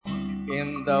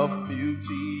In the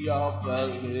beauty of the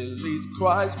lilies,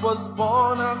 Christ was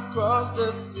born across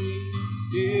the sea.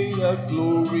 In the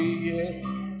glory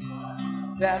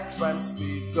that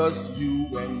transfigures you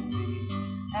and me.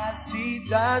 As he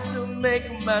died to make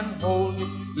man holy,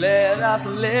 let us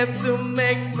live to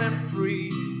make men free.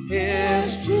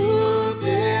 His truth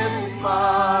is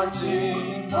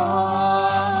marching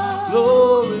on.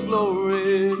 Glory,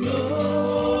 glory,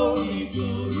 glory,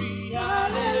 glory,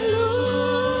 hallelujah.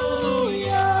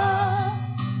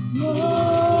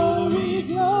 Glory,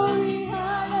 glory,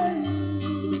 hallelujah.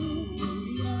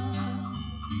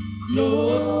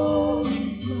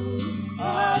 Glory, glory,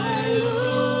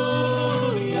 hallelujah.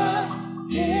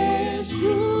 His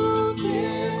truth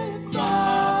is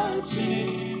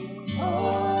marching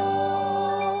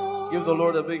on. Give the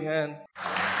Lord a big hand.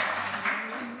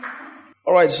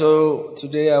 All right, so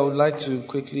today I would like to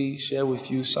quickly share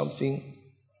with you something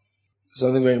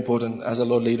very important as the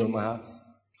Lord laid on my heart.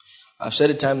 I've said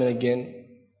it time and again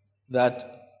that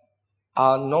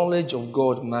our knowledge of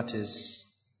God matters.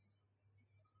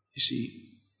 You see,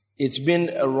 it's been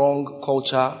a wrong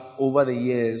culture over the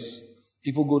years.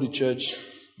 People go to church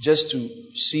just to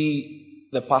see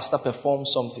the pastor perform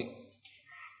something.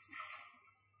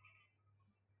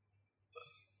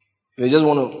 They just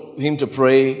want him to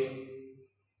pray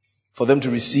for them to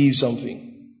receive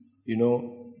something. You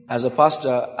know, as a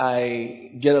pastor,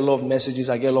 I get a lot of messages,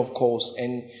 I get a lot of calls,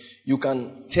 and you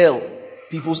can tell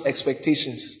people's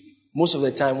expectations. Most of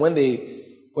the time, when they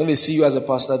see you as a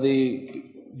pastor, they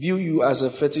view you as a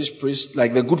fetish priest,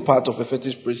 like the good part of a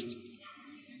fetish priest.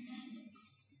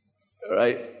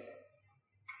 Right?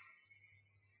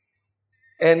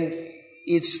 And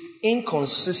it's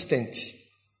inconsistent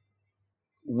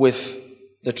with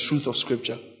the truth of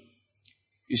Scripture.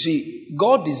 You see,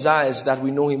 God desires that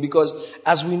we know Him, because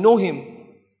as we know Him,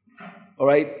 all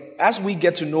right, as we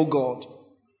get to know God,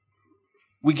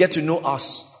 we get to know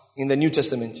us in the New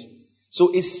Testament.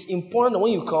 So it's important that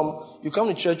when you come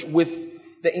to church with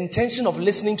the intention of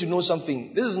listening to know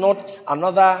something. This is not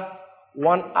another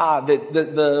 1 hour.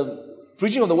 The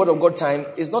preaching of the Word of God time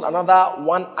is not another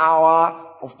 1 hour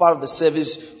of part of the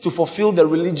service to fulfill the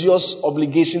religious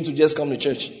obligation to just come to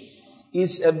church.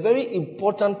 It's a very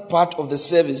important part of the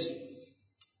service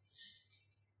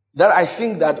that I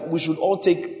think that we should all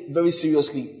take very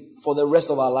seriously for the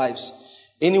rest of our lives.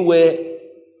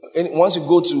 Once you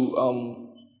go to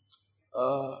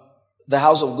the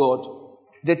house of God,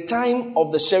 the time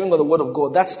of the sharing of the Word of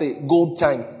God, that's the gold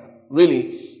time,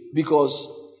 really, because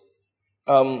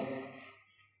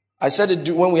I said it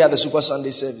when we had the Super Sunday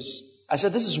service. I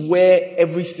said this is where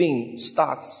everything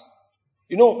starts.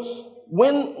 You know,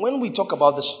 when we talk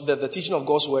about the teaching of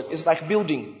God's Word, it's like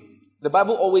building. The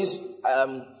Bible always,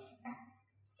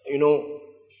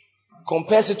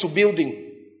 compares it to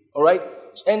building. All right?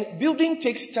 And building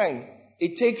takes time.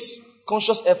 It takes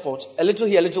conscious effort, a little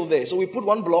here, a little there. So we put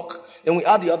one block, then we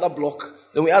add the other block,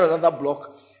 then we add another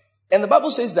block. And the Bible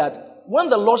says that when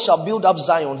the Lord shall build up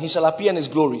Zion, He shall appear in His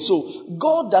glory. So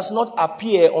God does not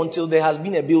appear until there has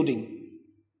been a building.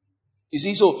 You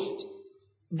see, so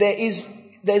there's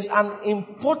an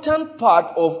important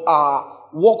part of our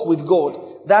walk with God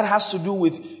that has to do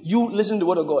with you listening to the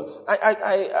Word of God.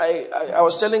 I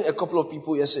was telling a couple of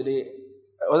people yesterday,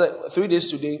 3 days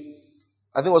today,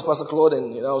 I think it was Pastor Claude,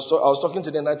 and I was talking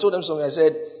to them, and I told them something. I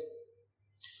said,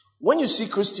 when you see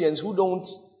Christians who don't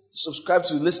subscribe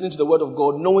to listening to the Word of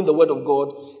God, knowing the Word of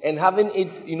God, and having it,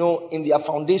 in their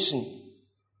foundation,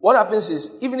 what happens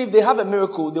is, even if they have a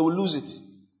miracle, they will lose it.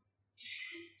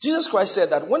 Jesus Christ said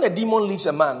that when a demon leaves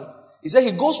a man, He said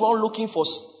he goes around looking for,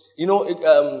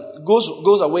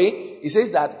 goes away. He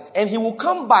says that, and he will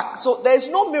come back. So there is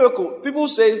no miracle. People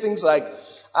say things like,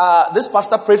 this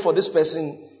pastor prayed for this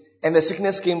person, and the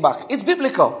sickness came back. It's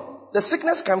biblical. The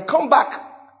sickness can come back.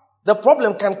 The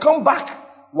problem can come back.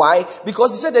 Why?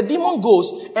 Because he said the demon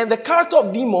goes, and the character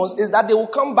of demons is that they will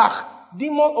come back.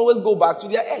 Demons always go back to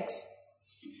their ex.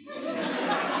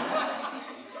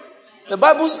 The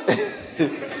Bible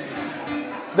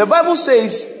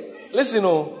says, listen,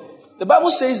 the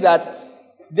Bible says that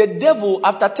the devil,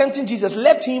 after tempting Jesus,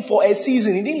 left him for a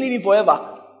season. He didn't leave him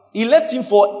forever. He left him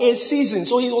for a season.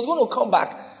 So he was going to come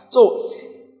back. So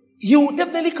he will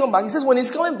definitely come back. He says when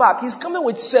he's coming back, he's coming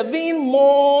with 7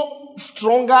 more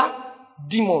stronger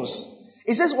demons.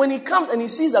 He says when he comes and he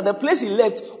sees that the place he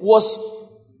left was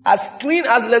as clean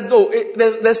as let go,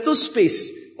 there's still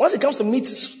space. Once it comes to meet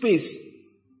space.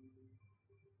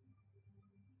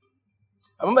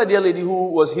 I remember a dear lady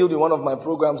who was healed in one of my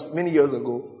programs many years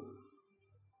ago.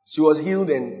 She was healed,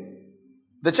 and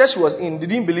the church she was in, they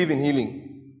didn't believe in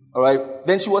healing. All right.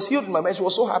 Then she was healed in my mind. She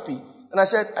was so happy. And I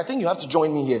said, I think you have to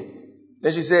join me here.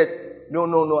 Then she said,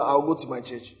 no, I'll go to my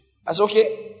church. I said,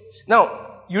 okay.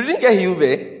 Now, you didn't get healed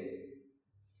there.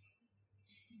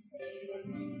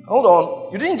 Hold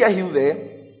on. You didn't get healed there.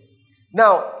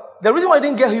 Now, the reason why you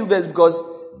didn't get healed there is because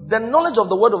the knowledge of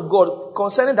the word of God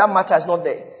concerning that matter is not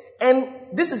there. And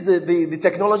this is the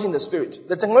technology in the spirit.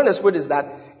 The technology in the spirit is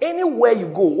that anywhere you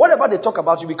go, whatever they talk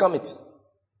about, you become it.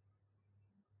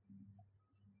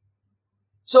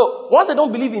 So, once they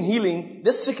don't believe in healing,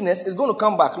 this sickness is going to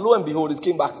come back. Lo and behold, it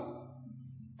came back.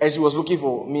 And she was looking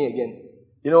for me again.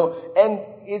 And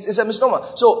it's a misnomer.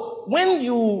 So, when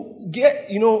you get,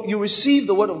 you receive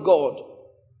the word of God,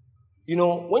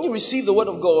 when you receive the word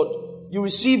of God, you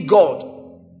receive God.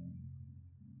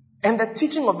 And the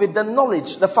teaching of it, the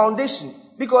knowledge, the foundation.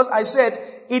 Because I said,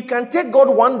 it can take God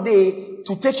one day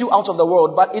to take you out of the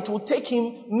world, but it will take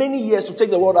him many years to take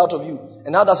the world out of you.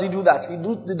 And how does he do that? He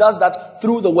does that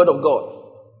through the word of God.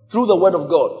 Through the word of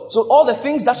God. So all the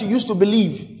things that you used to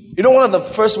believe, one of the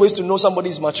first ways to know somebody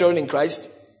is maturing in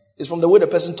Christ is from the way the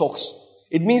person talks.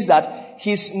 It means that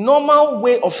his normal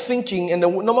way of thinking and the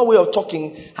normal way of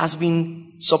talking has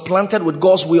been supplanted with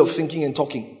God's way of thinking and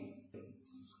talking.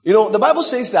 The Bible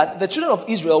says that the children of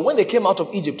Israel, when they came out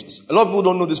of Egypt, a lot of people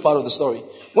don't know this part of the story.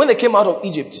 When they came out of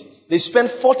Egypt, they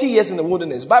spent 40 years in the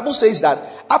wilderness. The Bible says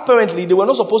that apparently they were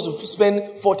not supposed to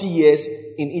spend 40 years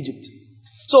in Egypt.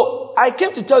 So I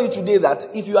came to tell you today that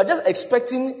if you are just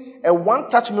expecting a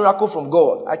one-touch miracle from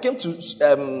God, I came to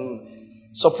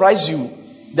surprise you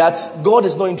that God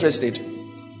is not interested.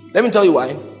 Let me tell you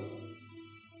why.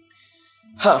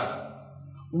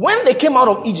 When they came out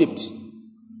of Egypt,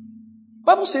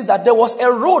 the Bible says that there was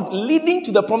a road leading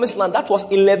to the promised land that was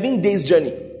 11 days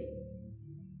journey.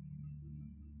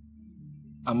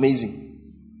 Amazing.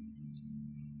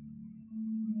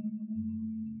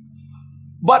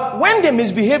 But when they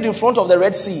misbehaved in front of the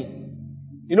Red Sea,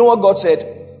 you know what God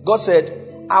said? God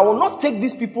said, I will not take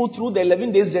these people through the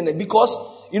 11 days journey because,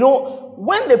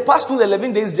 when they pass through the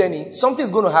 11 days journey, something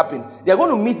is going to happen. They are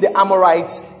going to meet the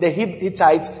Amorites, the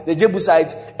Hittites, the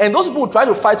Jebusites, and those people will try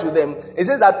to fight with them. It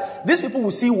says that these people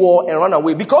will see war and run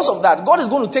away. Because of that, God is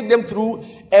going to take them through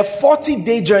a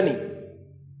 40-day journey.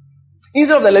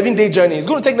 Instead of the 11-day journey, He's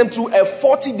going to take them through a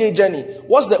 40-day journey.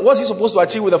 What's He supposed to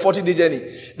achieve with a 40-day journey?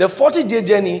 The 40-day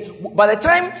journey, by the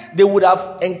time they would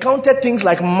have encountered things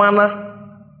like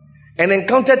manna and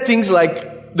encountered things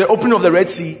like the opening of the Red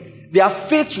Sea, their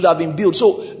faith should have been built.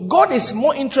 So God is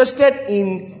more interested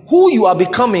in who you are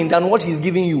becoming than what He's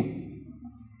giving you.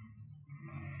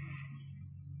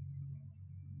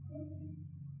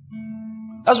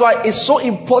 That's why it's so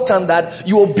important that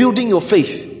you are building your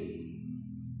faith.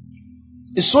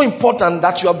 It's so important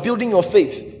that you are building your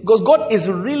faith. Because God is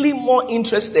really more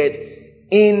interested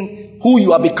in who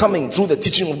you are becoming through the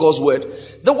teaching of God's word.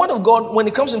 The word of God, when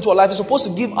it comes into our life, is supposed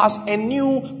to give us a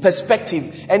new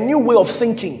perspective, a new way of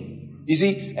thinking. You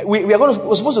see,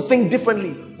 we're supposed to think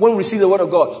differently when we receive the word of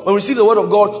God. When we receive the word of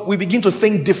God, we begin to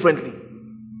think differently.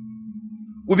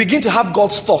 We begin to have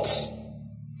God's thoughts.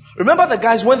 Remember the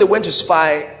guys when they went to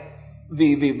spy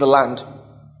the land?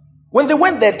 When they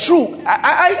went there,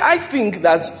 I think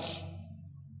that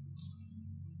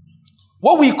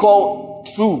what we call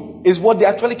true is what they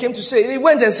actually came to say. They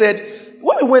went and said,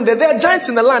 when we went there are giants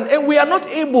in the land and we are not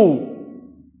able.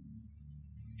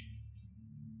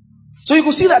 So you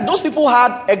could see that those people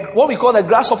had what we call the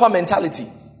grasshopper mentality.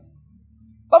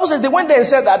 The Bible says they went there and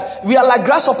said that we are like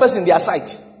grasshoppers in their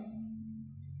sight.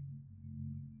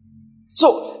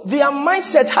 So their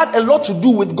mindset had a lot to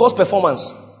do with God's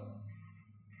performance.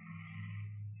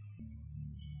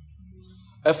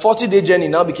 A 40-day journey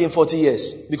now became 40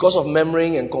 years because of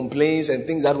murmuring and complaints and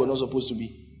things that were not supposed to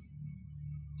be.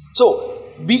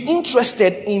 So be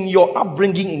interested in your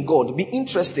upbringing in God. Be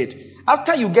interested.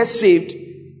 After you get saved,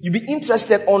 you be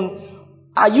interested on,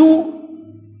 are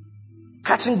you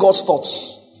catching God's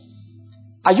thoughts?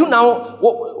 Are you now,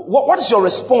 what is your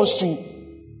response to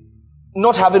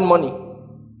not having money?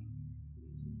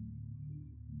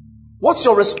 What's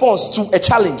your response to a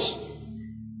challenge?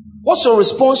 What's your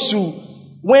response to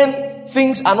when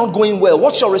things are not going well?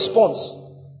 What's your response?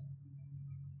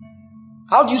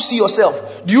 How do you see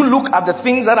yourself? Do you look at the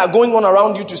things that are going on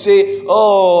around you to say,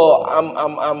 oh,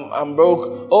 I'm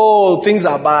broke. Oh, things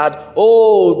are bad.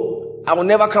 Oh, I will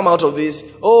never come out of this.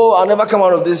 Oh, I'll never come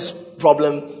out of this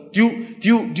problem. Do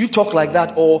you talk like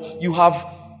that, or you have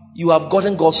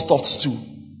gotten God's thoughts too?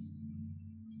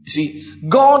 You see,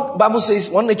 God, Bible says,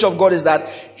 one nature of God is that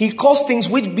He calls things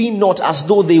which be not as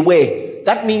though they were.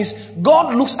 That means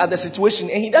God looks at the situation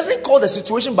and He doesn't call the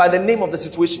situation by the name of the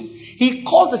situation. He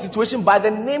calls the situation by the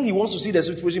name He wants to see the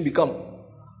situation become.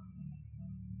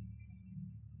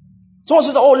 Someone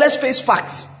says, oh, let's face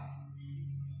facts.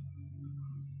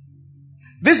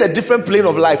 This is a different plane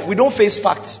of life. We don't face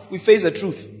facts. We face the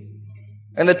truth.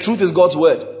 And the truth is God's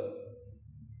word.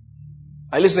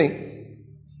 Are you listening?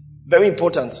 Very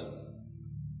important.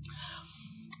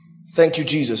 Thank you,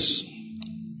 Jesus.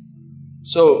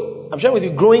 So, I'm sharing with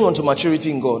you, growing onto maturity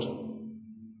in God.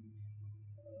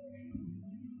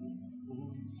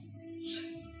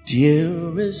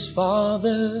 Dearest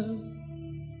Father,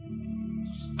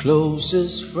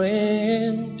 closest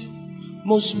friend,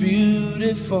 most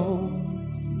beautiful,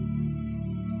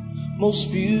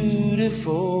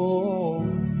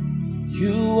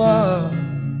 you are,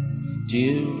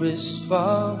 dearest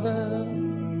Father,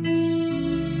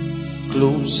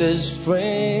 closest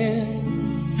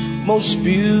friend, most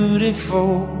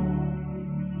beautiful,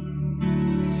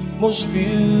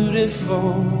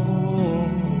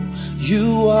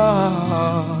 you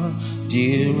are,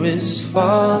 dearest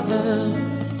Father,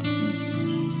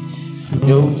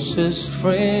 closest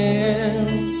friend,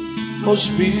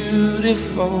 most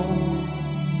beautiful,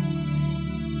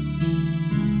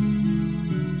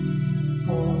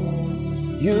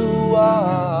 you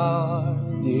are,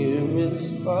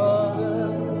 dearest Father,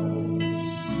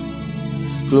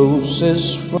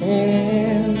 closest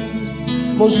friend,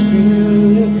 most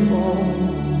beautiful,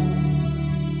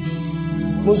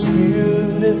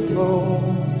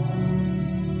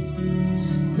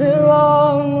 there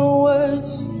are no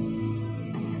words,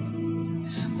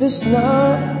 there's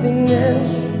nothing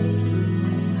else,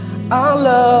 our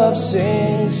love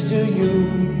sings to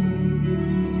you.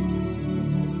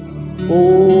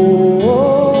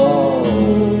 Oh,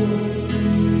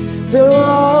 there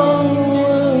are no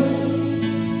words,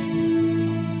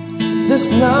 there's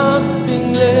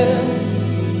nothing left,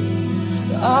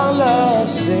 our love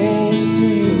sings to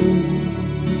you.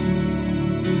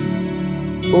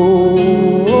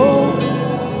 Oh,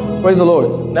 praise the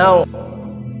Lord. Now,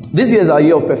 this year is our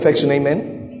year of perfection, amen?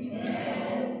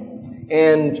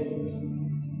 And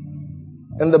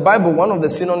in the Bible, one of the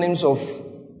synonyms of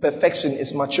perfection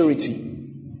is maturity.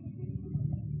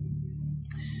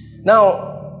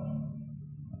 Now,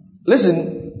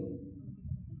 listen,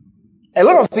 a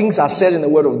lot of things are said in the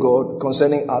Word of God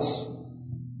concerning us.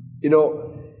 You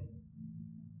know,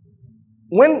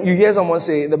 when you hear someone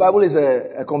say the Bible is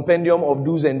a compendium of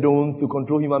do's and don'ts to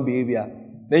control human behavior,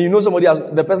 then you know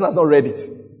the person has not read it.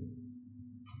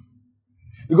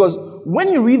 Because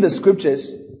when you read the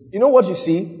scriptures, you know what you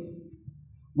see?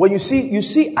 When you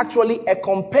see actually a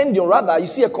compendium, rather, you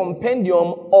see a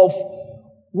compendium of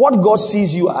what God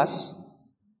sees you as.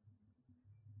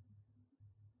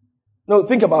 No,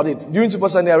 think about it. During Super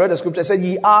Sunday, I read a scripture, it said,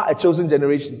 ye are a chosen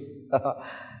generation.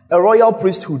 A royal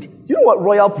priesthood. You know what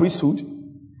royal priesthood?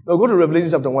 Now go to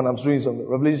Revelation chapter 1. I'm showing you something.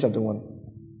 Revelation chapter 1.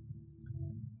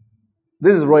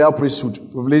 This is royal priesthood.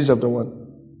 Revelation chapter 1.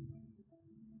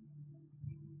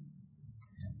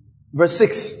 Verse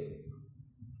 6.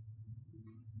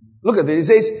 Look at this.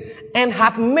 It says, and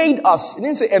hath made us. It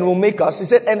didn't say, and will make us. It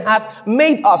said, and hath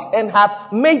made us. And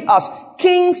hath made us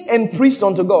kings and priests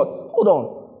unto God. Hold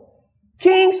on.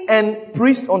 Kings and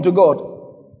priests unto God.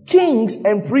 Kings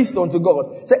and priests unto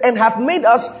God. So, and hath made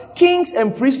us kings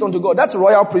and priests unto God. That's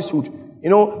royal priesthood. You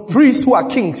know, priests who are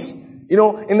kings. You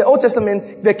know, in the Old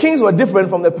Testament, the kings were different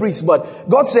from the priests. But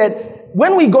God said,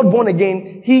 when we got born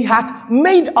again, He hath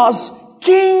made us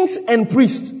kings and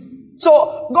priests.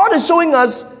 So, God is showing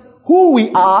us who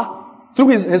we are through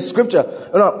His scripture.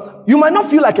 Now, you might not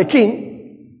feel like a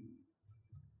king.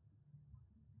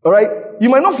 Alright? You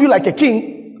might not feel like a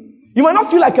king. You might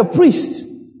not feel like a priest.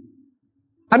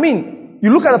 I mean,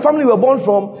 you look at the family we were born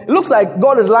from, it looks like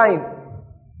God is lying.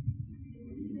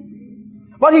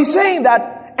 But He's saying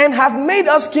that, and have made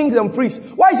us kings and priests.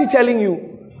 Why is He telling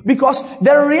you? Because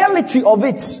the reality of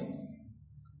it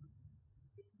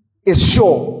is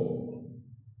sure.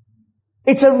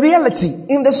 It's a reality.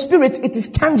 In the spirit, it is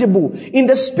tangible. In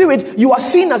the spirit, you are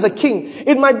seen as a king.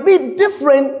 It might be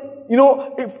different, you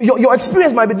know, if your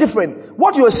experience might be different.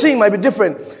 What you are seeing might be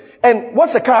different. And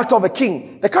what's the character of a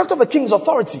king? The character of a king is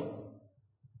authority.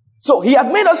 So He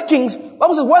had made us kings.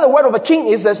 Bible says where the word of a king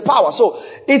is, there's power. So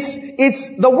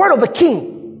it's the word of the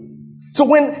king. So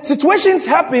when situations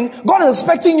happen, God is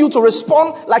expecting you to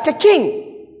respond like a king.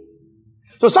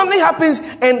 So something happens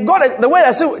and God, the way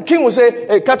I say, king will say,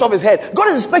 hey, cut off his head. God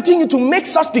is expecting you to make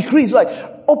such decrees, like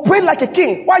operate like a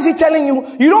king. Why is He telling you?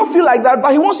 You don't feel like that,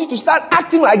 but He wants you to start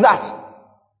acting like that.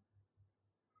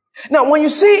 Now, when you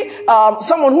see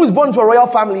someone who is born to a royal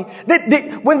family,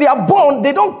 when they are born,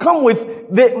 they don't come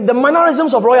with the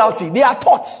mannerisms of royalty. They are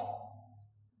taught.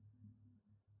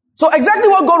 So exactly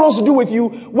what God wants to do with you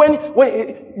when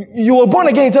you were born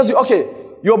again, He tells you, okay,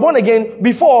 you're born again.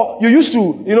 Before, you used to,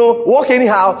 walk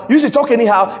anyhow. You used to talk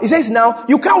anyhow. He says now,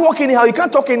 you can't walk anyhow. You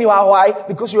can't talk anyhow. Why?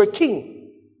 Because you're a king.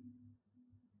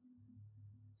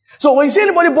 So when you see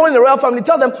anybody born in a royal family,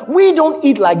 tell them, we don't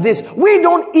eat like this. We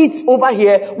don't eat over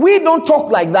here. We don't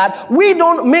talk like that. We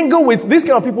don't mingle with these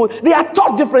kind of people. They are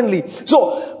taught differently.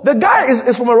 So the guy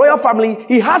is from a royal family.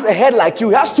 He has a head like you.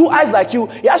 He has 2 eyes like you.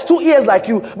 He has 2 ears like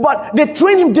you. But they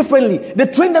train him differently. They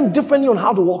train them differently on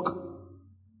how to walk.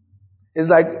 It's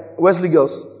like Wesley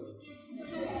girls.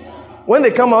 When they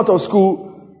come out of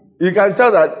school, you can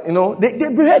tell that,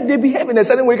 they behave in a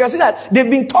certain way. You can see that they've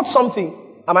been taught something.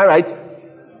 Am I right?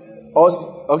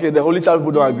 Okay, the Holy Child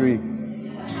people don't agree.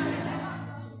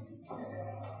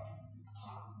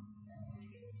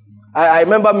 I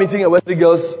remember meeting a Wesley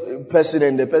Girls person,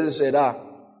 and the person said, I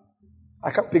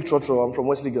can't pick Trotro, I'm from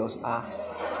Wesley Girls. So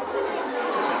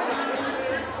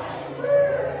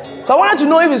I wanted to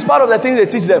know if it's part of the things they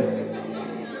teach them.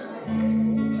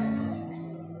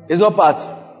 It's not part.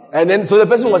 And then, so the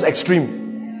person was extreme.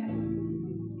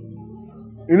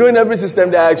 In every system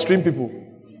there are extreme people.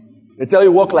 They tell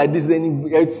you walk like this, then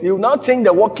you now change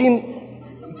the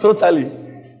walking totally.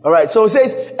 Alright, so it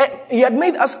says, He had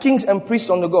made us kings and priests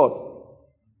unto God.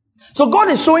 So God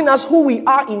is showing us who we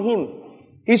are in Him.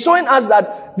 He's showing us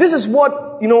that this is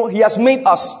what, He has made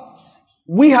us.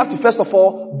 We have to first of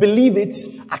all believe it,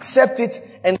 accept it,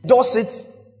 endorse it.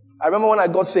 I remember when I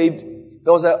got saved,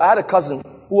 I had a cousin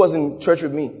who was in church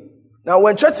with me. Now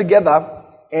we're in church together,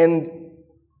 and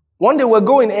one day we're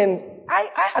going, and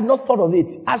I had not thought of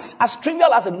it. As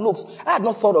trivial as it looks, I had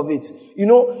not thought of it.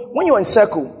 When you're in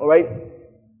circle, all right,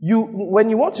 when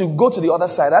you want to go to the other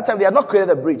side, that time they had not created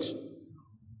a bridge.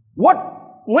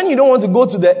 When you don't want to go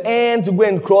to the end to go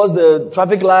and cross the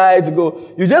traffic light,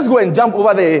 you just go and jump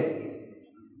over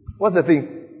what's the thing?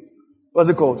 What's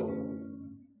it called?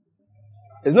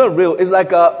 It's not real. It's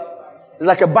like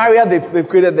a barrier they've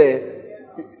created there.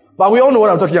 But we all know what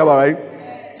I'm talking about,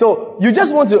 right? So you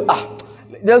just want to,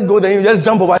 just go there, you just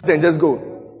jump over it and just go.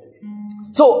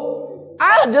 So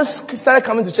I had just started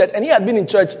coming to church, and he had been in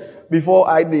church before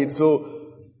I did. So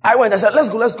I went, I said, let's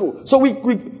go. So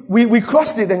we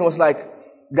crossed it, and he was like,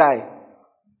 guy,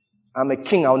 I'm a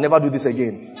king, I'll never do this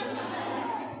again.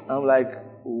 I'm like,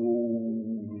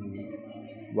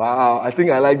 wow, I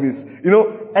think I like this.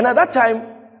 And at that time,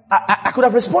 I could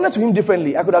have responded to him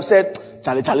differently. I could have said,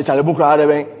 Charlie, that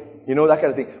kind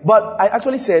of thing. But I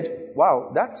actually said,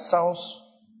 wow, that sounds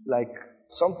like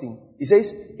something. He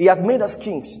says, He hath made us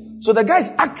kings. So the guy is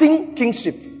acting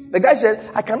kingship. The guy said,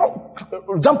 I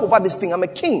cannot jump over this thing. I'm a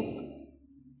king.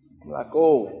 I'm like,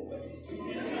 oh.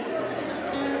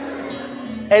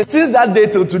 And since that day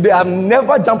till today, I've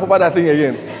never jumped over that thing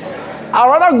again.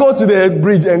 I'd rather go to the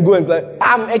bridge and go and like,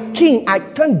 I'm a king. I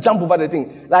can't jump over the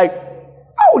thing. Like,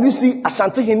 how would you see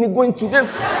Ashanti Hini going to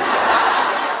this?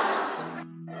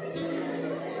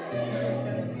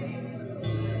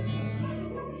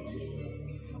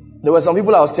 There were some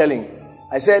people I was telling.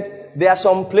 I said, there are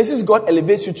some places God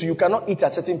elevates you to. You cannot eat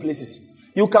at certain places.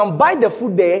 You can buy the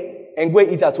food there and go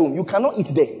and eat at home. You cannot eat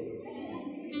there.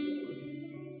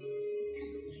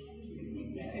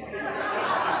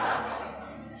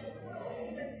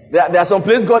 There are some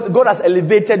places God has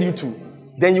elevated you to.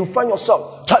 Then you find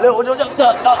yourself.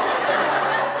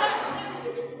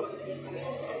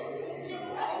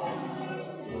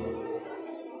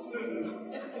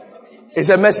 It's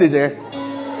a message, eh?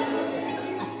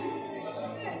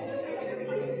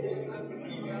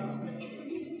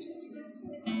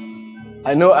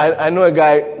 I know a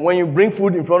guy, when you bring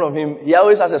food in front of him, he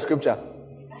always has a scripture.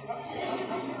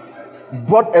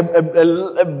 Brought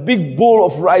a big bowl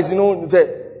of rice, he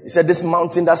said, this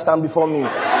mountain that stand before me.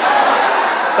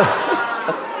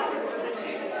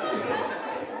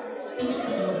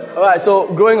 Alright,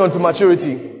 so growing on to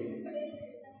maturity.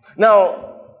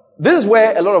 Now, this is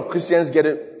where a lot of Christians get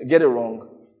it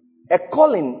wrong. A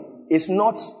calling is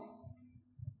not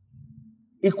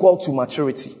equal to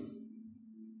maturity.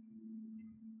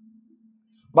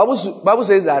 Bible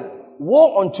says that,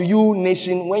 woe unto you,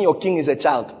 nation, when your king is a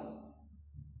child.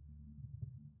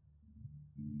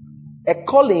 A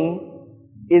calling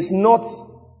is not...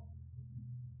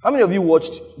 How many of you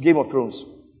watched Game of Thrones?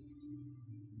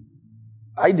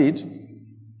 I did.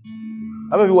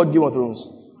 How many of you watched Game of Thrones?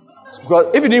 Because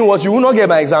if you didn't watch, you will not get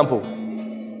my example.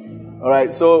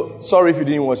 Alright, so sorry if you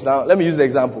didn't watch. Now, let me use the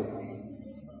example.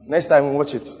 Next time,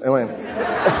 watch it. Amen.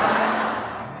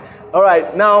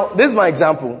 Alright, now, this is my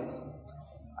example.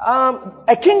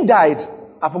 A king died.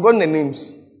 I've forgotten the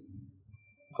names.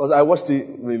 Because I watched it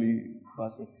really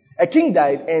fast. A king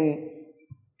died, and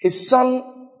his son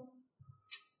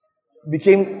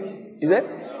became, is it?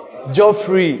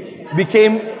 Geoffrey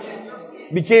became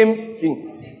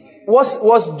king.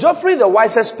 Was Geoffrey the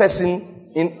wisest person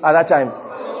at that time?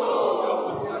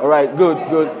 All right, good.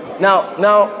 Now,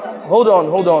 hold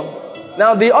on.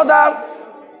 Now the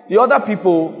other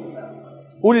people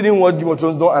who didn't watch Game of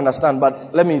Thrones don't understand,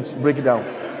 but let me break it down.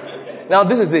 Now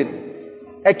this is it.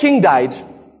 A king died.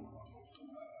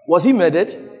 Was he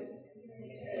murdered?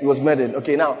 He was murdered.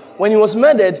 Okay, now when he was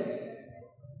murdered,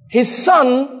 his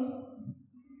son,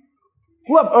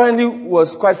 who apparently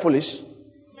was quite foolish,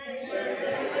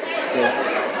 yes,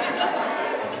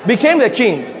 became the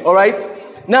king. All right.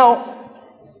 Now,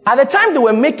 at the time they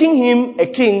were making him a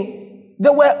king,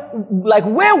 there were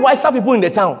way wiser people in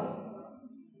the town.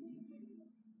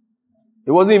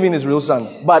 It wasn't even his real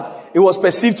son, but it was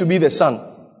perceived to be the son.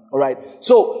 All right.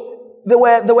 So there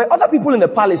were other people in the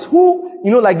palace who,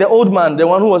 like the old man, the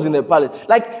one who was in the palace,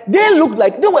 they looked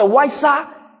like they were wiser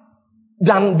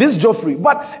than this Geoffrey.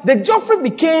 But the Geoffrey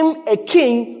became a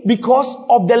king because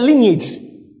of the lineage.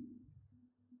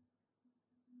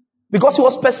 Because he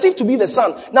was perceived to be the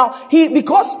son. Now,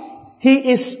 because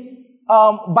he is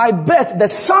by birth the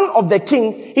son of the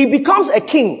king, he becomes a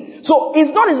king. So it's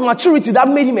not his maturity that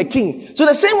made him a king. So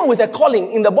the same way with a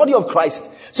calling in the body of Christ.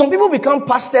 Some people become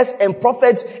pastors and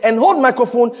prophets and hold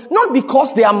microphone not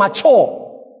because they are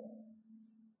mature,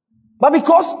 but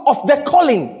because of the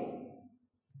calling.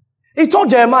 He told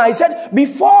Jeremiah, he said,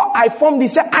 before I formed thee, he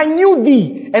said, I knew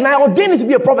thee and I ordained thee to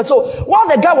be a prophet. So while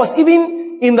the guy was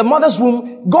even in the mother's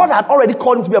womb, God had already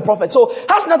called him to be a prophet. So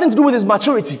it has nothing to do with his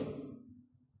maturity.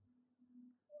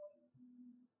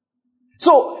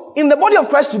 So in the body of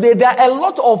Christ today, there are a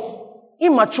lot of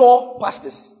immature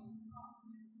pastors.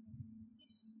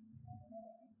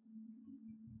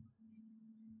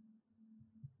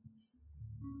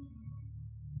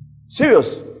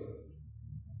 Serious.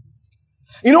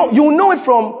 You know it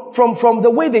from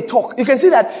the way they talk. You can see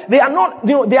that they are not,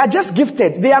 they are just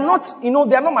gifted. They are not, they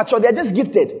are not mature. They are just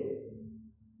gifted.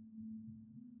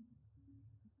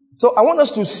 So I want us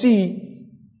to see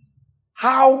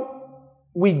how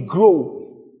we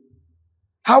grow,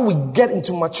 how we get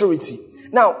into maturity.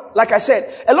 Now, like I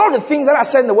said, a lot of the things that are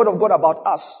said in the Word of God about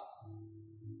us,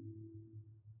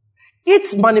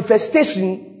 its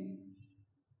manifestation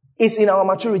is in our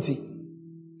maturity.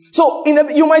 So,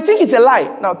 you might think it's a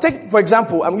lie. Now, take, for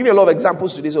example, I'm giving you a lot of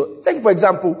examples today. So, take, for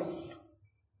example,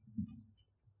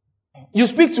 you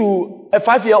speak to a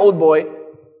 5-year-old boy.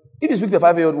 If you speak to a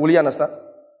 5-year-old, will he understand?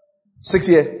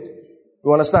 6-year.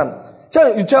 You understand?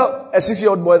 You tell a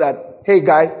 6-year-old boy that, hey,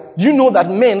 guy, do you know that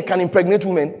men can impregnate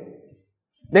women?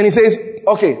 Then he says,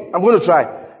 okay, I'm going to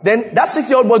try. Then that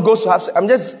 6-year-old boy goes to have sex. I'm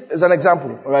just, as an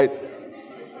example, all right?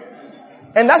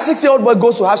 And that 6-year-old boy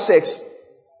goes to have sex,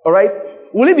 all right?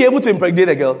 Will he be able to impregnate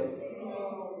a girl?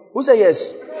 Who said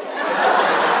yes?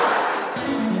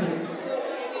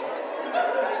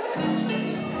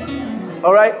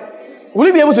 All right? Will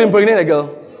he be able to impregnate a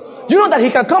girl? Do you know that he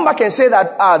can come back and say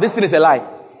that, this thing is a lie?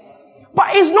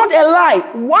 But it's not a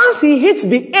lie. Once he hits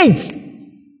the age,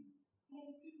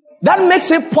 that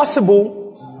makes it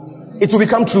possible, it will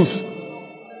become truth.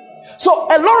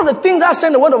 So a lot of the things that say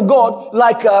in the Word of God,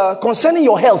 like concerning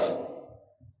your health,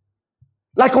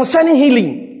 like concerning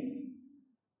healing,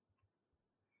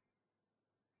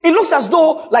 it looks as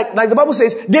though, like the Bible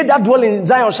says, they that dwell in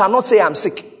Zion shall not say I'm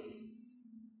sick.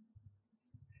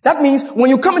 That means when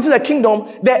you come into the kingdom,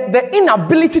 the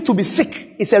inability to be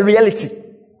sick is a reality.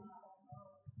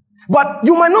 But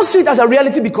you might not see it as a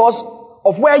reality because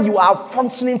of where you are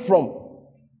functioning from.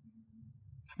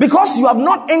 Because you have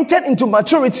not entered into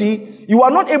maturity, you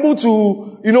are not able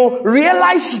to,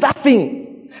 realize that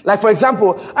thing. Like, for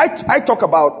example, I talk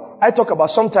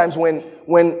about sometimes when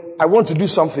I want to do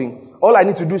something, all I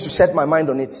need to do is to set my mind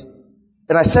on it.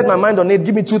 And I set my mind on it,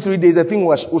 give me 2-3 days, the thing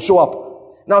will show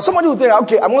up. Now, somebody will think,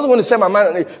 okay, I'm also going to set my mind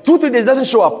on it. 2-3 days doesn't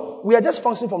show up. We are just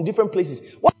functioning from different places.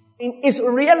 What is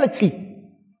reality?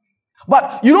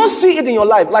 But you don't see it in your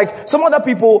life. Like, some other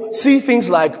people see things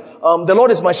like, the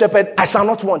Lord is my shepherd, I shall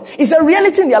not want. It's a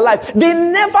reality in their life. They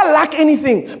never lack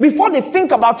anything. Before they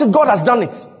think about it, God has done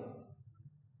it.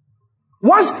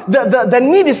 Once the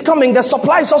need is coming, the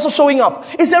supply is also showing up.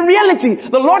 It's a reality.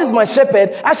 The Lord is my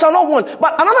shepherd, I shall not want.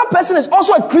 But another person is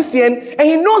also a Christian and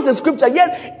he knows the scripture,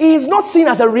 yet he is not seen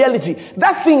as a reality.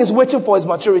 That thing is waiting for his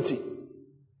maturity.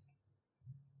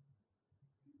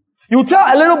 You tell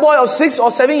a little boy of 6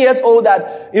 or 7 years old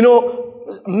that,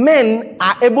 men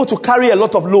are able to carry a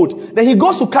lot of load. Then he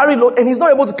goes to carry load and he's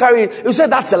not able to carry it. You say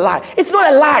that's a lie. It's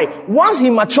not a lie. Once he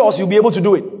matures, you'll be able to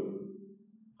do it.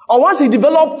 Or once he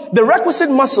develops the requisite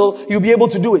muscle, you'll be able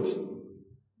to do it.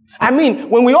 I mean,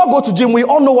 when we all go to gym, we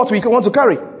all know what we want to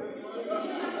carry.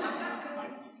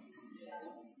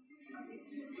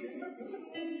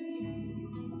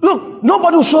 Look,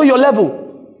 nobody will show your level.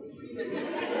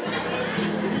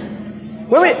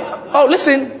 Wait. Oh,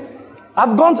 listen.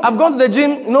 I've gone to the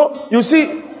gym. You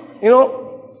see,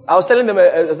 I was telling them,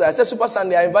 I said Super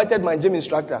Sunday, I invited my gym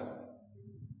instructor.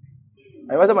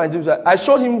 I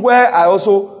showed him where I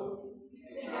also,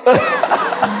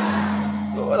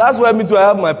 that's where me too, I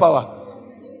have my power.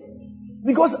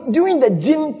 Because during the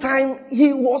gym time,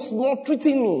 he was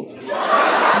maltreating me.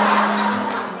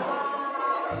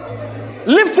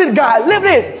 Lift it, guy, lift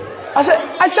it. I said,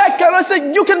 I cannot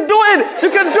say, you can do it.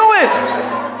 You can do it.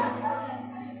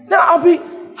 Now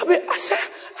I said,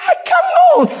 I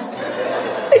cannot.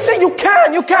 He said, you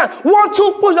can. 1,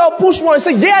 2, push, I'll push one. He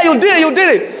said, yeah, you did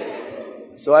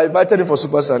it. So I invited him for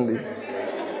Super Sunday.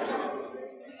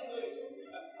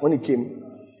 When he came,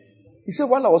 he said,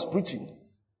 while I was preaching,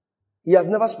 he has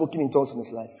never spoken in tongues in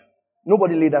his life.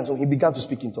 Nobody laid hands on him. He began to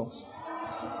speak in tongues.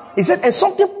 He said, and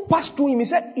something passed through him. He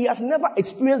said, he has never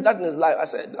experienced that in his life. I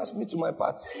said, that's me to my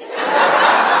part.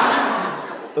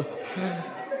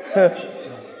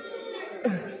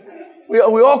 we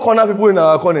all corner people in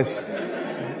our corners.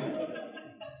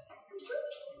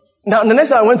 Now, the next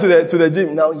time I went to the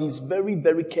gym, now he's very,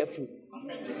 very careful.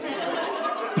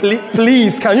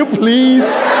 Please, can you please?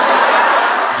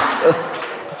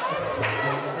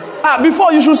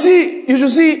 Before you should see,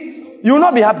 you will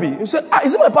not be happy. You say,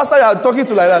 is it my pastor you are talking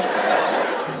to like that?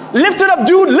 Lift it up,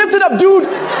 dude.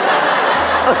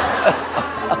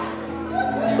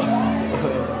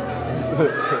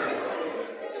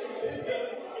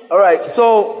 All right,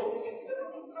 so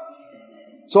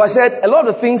I said a lot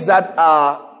of the things that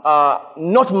are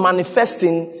not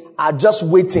manifesting are just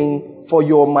waiting for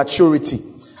your maturity.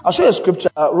 I'll show you a scripture,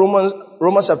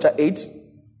 Romans chapter 8.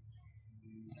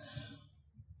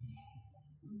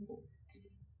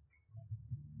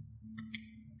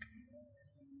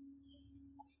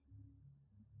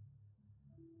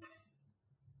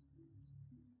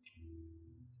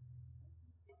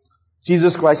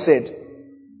 Jesus Christ said,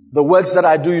 the works that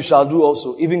I do, you shall do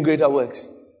also, even greater works.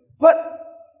 But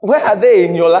where are they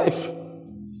in your life?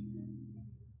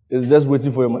 It's just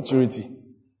waiting for your maturity.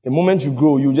 The moment you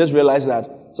grow, you just realize that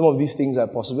some of these things are a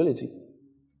possibility.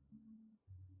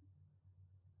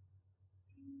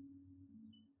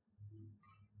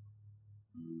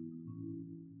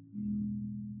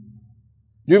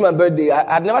 During my birthday,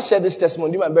 I had never shared this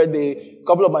testimony. During my birthday, a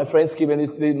couple of my friends came and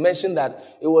they mentioned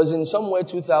that it was in somewhere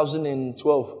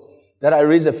 2012 that I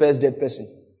raised the first dead person.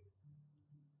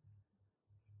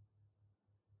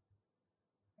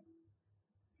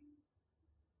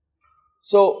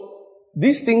 So,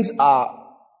 these things are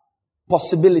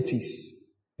possibilities.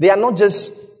 They are not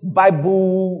just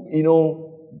Bible,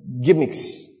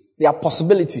 gimmicks. They are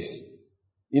possibilities.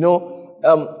 In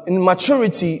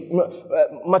maturity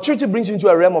brings you into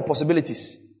a realm of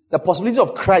possibilities. The possibilities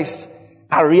of Christ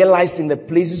are realized in the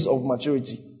places of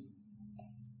maturity.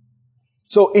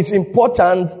 So it's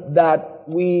important that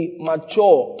we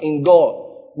mature in God.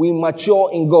 We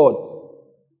mature in God.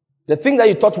 The things that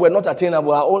you thought were not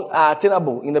attainable are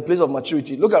attainable in the place of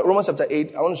maturity. Look at Romans chapter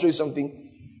 8. I want to show you something.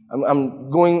 I'm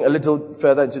going a little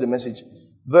further into the message.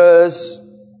 Let's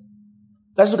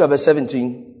look at verse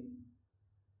 17.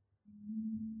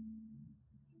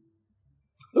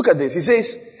 Look at this. He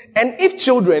says, and if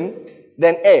children,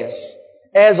 then heirs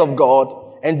of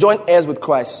God, and joint heirs with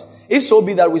Christ. If so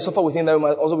be that we suffer with him, that we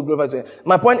might also be glorified to him.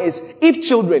 My point is, if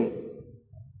children,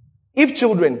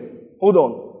 hold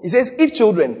on. He says, if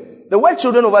children. The word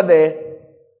children over there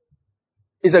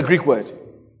is a Greek word.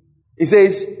 He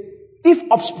says, if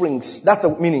offsprings. That's the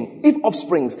meaning. If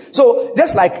offsprings. So,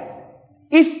 just like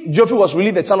if Geoffrey was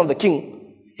really the son of the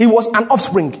king, he was an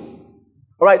offspring.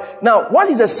 Alright? Now, once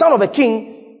he's a son of a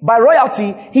king, by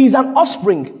royalty, he's an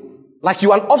offspring. Like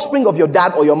you are an offspring of your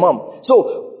dad or your mom.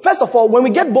 So, first of all, when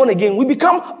we get born again, we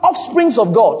become offsprings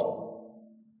of God.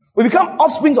 We become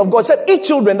offsprings of God. It said, if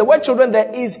children, the word children there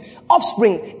is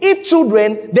offspring. If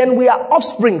children, then we are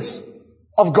offsprings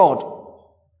of God.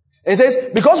 And it says,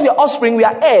 because we are offspring, we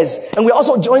are heirs, and we are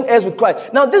also joint heirs with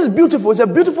Christ. Now, this is beautiful. It's a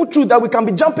beautiful truth that we can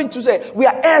be jumping to say, we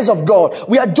are heirs of God.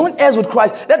 We are joint heirs with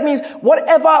Christ. That means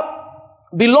whatever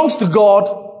belongs to God,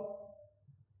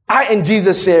 I and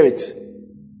Jesus share it.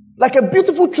 Like a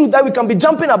beautiful truth that we can be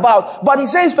jumping about. But he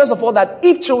says, first of all, that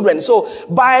if children, so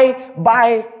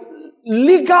by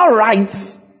legal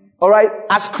rights, alright,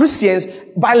 as Christians,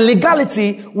 by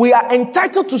legality, we are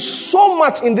entitled to so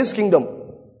much in this kingdom.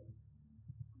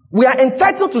 We are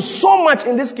entitled to so much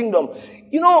in this kingdom.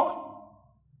 You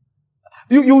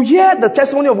hear the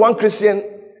testimony of one Christian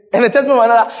and the testimony of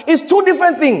another. It's two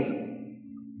different things.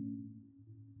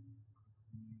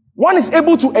 One is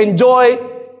able to enjoy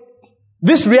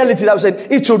This reality that we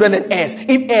said, if children then heirs,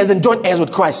 if heirs then joint heirs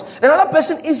with Christ. Another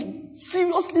person is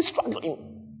seriously struggling.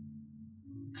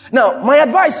 Now, my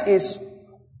advice is,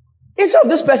 instead of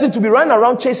this person to be running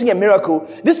around chasing a miracle,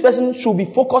 this person should be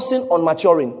focusing on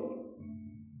maturing.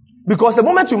 Because the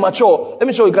moment you mature, let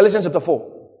me show you Galatians chapter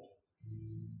 4.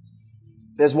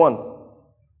 There's 1.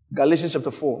 Galatians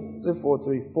chapter 4. Is it 4,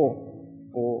 3,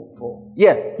 4?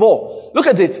 Yeah, 4. Look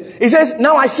at it. It says,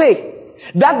 now I say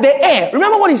that the heir,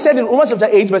 remember what he said in Romans chapter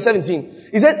 8 verse 17.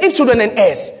 He said, if children and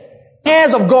heirs,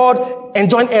 heirs of God and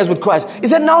joint heirs with Christ. He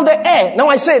said, now the heir, now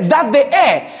I say that the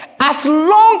heir, as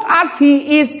long as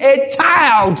he is a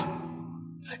child,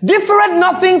 different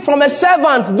nothing from a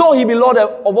servant, though he be Lord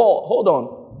of all. Hold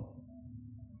on.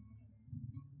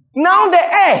 Now the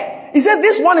heir, he said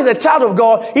this one is a child of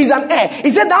God, he's an heir.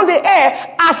 He said now the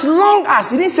heir, as long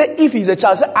as, he didn't say if he's a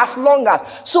child, he said as long as.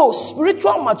 So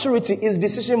spiritual maturity is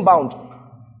decision bound.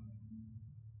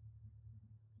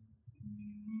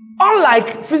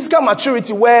 Unlike physical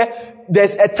maturity where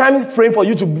there's a time frame for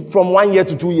you to, from 1 year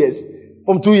to 2 years,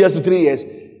 from 2 years to 3 years.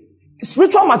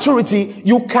 Spiritual maturity,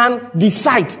 you can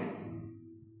decide.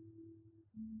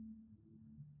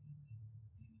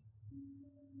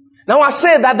 Now I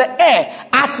say that the heir,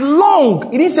 as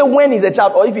long, he didn't say when he's a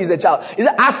child or if he's a child. He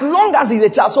said as long as he's a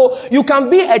child. So you can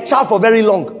be a child for very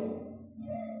long.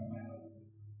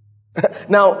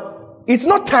 Now, it's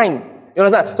not time. You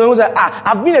understand? So people say,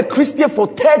 I've been a Christian for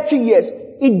 30 years.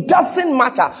 It doesn't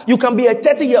matter. You can be a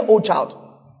 30-year-old child.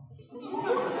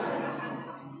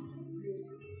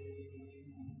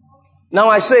 Now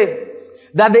I say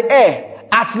that the heir,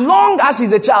 as long as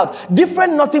he's a child,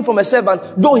 different nothing from a servant,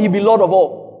 though he be Lord of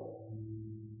all.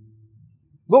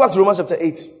 Go back to Romans chapter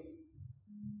 8.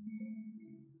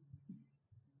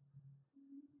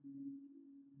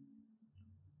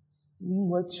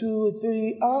 Where 2 or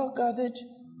 3 are gathered,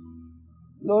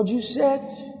 Lord, you said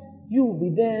you'll be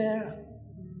there.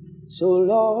 So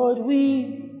Lord,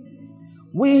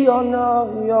 we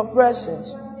honor your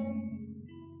presence.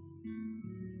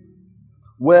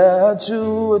 Where 2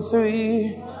 or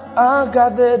 3 are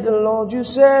gathered, Lord, you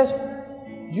said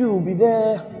you'll be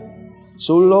there.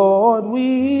 So Lord,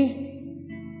 we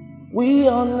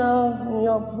honor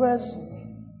your presence.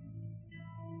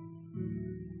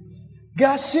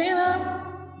 Gashina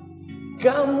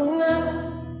Kamuna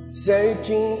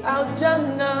Seking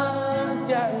Aljana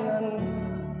Janan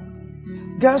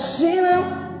Gashina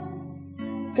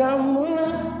Kamuna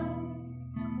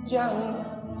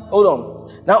Janan. Hold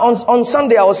on. Now on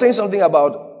Sunday I was saying something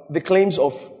about the claims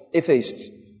of atheists.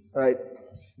 Right?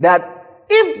 That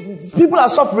if people are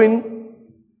suffering,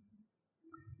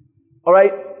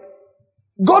 alright,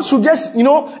 God should just,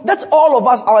 that's all of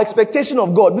us, our expectation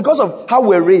of God, because of how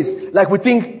we're raised. Like we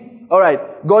think,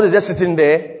 alright, God is just sitting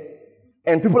there,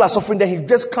 and people are suffering, then he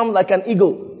just comes like an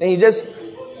eagle, and he just,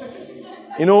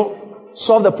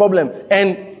 solve the problem,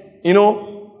 and,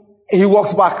 he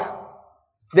walks back.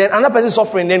 Then another person is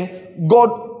suffering, then God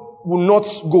will not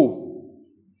go.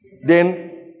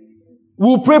 Then,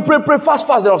 we'll pray, fast,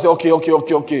 then I'll say, okay,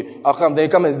 I'll come. Then he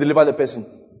come and deliver the person.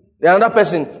 Then another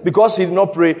person, because he did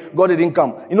not pray, God didn't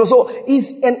come. So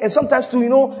and sometimes too,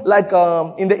 like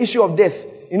in the issue of death,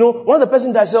 one of the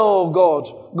person that says, oh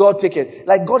God take it.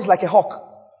 Like God is like a hawk.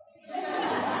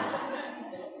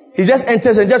 He just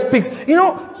enters and just picks.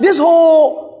 This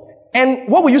whole, and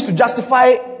what we used to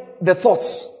justify the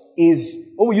thoughts is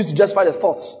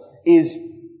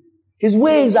his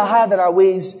ways are higher than our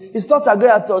ways. His thoughts are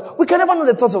greater thoughts. We can never know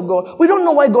the thoughts of God. We don't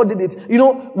know why God did it.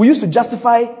 We used to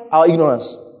justify our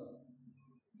ignorance.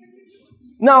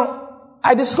 Now,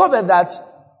 I discovered that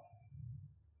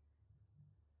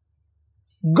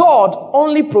God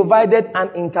only provided an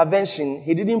intervention.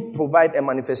 He didn't provide a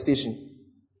manifestation.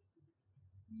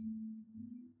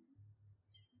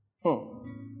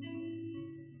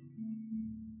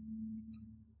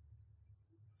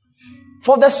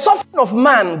 For the suffering of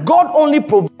man, God only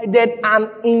provided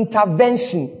an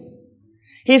intervention.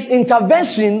 His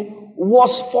intervention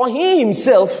was for he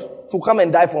himself to come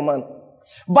and die for man.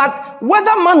 But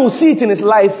whether man will see it in his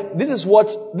life, this is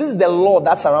the law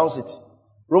that surrounds it.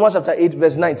 Romans chapter 8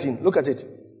 verse 19. Look at it.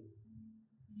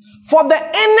 For the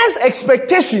earnest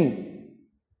expectation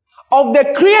of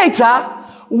the Creator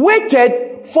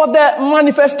waited for the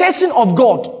manifestation of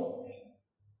God.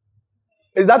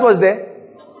 Is that what's there?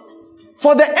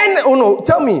 For the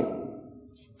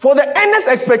earnest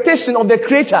expectation of the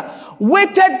Creator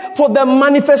waited for the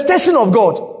manifestation of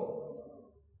God.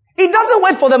 It doesn't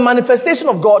wait for the manifestation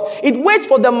of God. It waits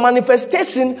for the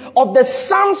manifestation of the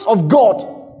sons of God.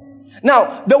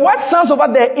 Now, the word sons over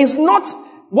there is not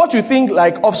what you think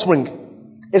like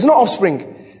offspring. It's not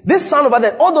offspring. This son over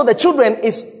there, although the children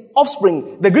is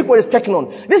offspring, the Greek word is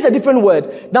teknon. This is a different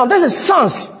word. Now this is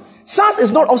sons. Sons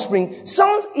is not offspring.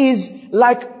 Sons is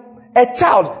like a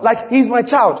child, like he's my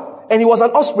child. And he was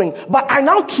an offspring. But I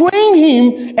now trained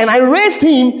him and I raised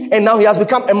him and now he has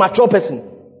become a mature person.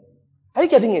 Are you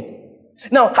getting it?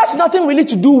 Now, has nothing really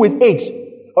to do with age.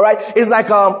 Alright? It's like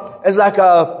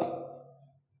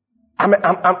I'm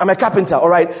a carpenter,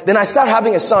 alright? Then I start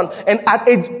having a son and at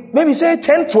age, maybe say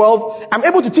 10, 12, I'm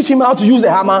able to teach him how to use the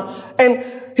hammer and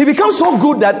he becomes so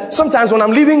good that sometimes when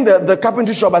I'm leaving the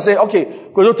carpentry shop, I say, okay,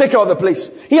 because you'll take care of the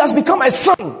place. He has become a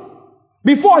son.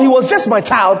 Before he was just my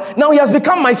child, now he has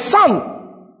become my son.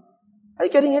 Are you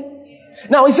getting it?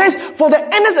 Now he says, for the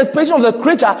earnest expression of the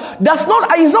creature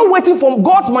he's not waiting for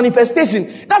God's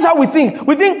manifestation. That's how we think.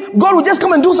 We think God will just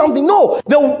come and do something. No,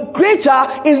 the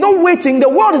creature is not waiting. The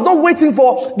world is not waiting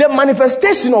for the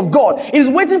manifestation of God. It is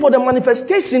waiting for the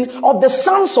manifestation of the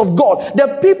sons of God.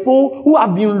 The people who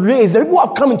have been raised, the people who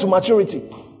have come into maturity.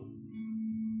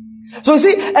 So you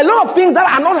see, a lot of things that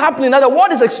are not happening that the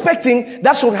world is expecting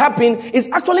that should happen is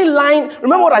actually lying.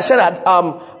 Remember what I said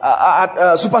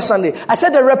at Super Sunday? I said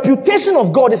the reputation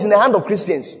of God is in the hand of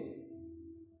Christians.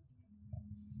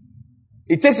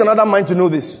 It takes another mind to know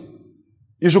this.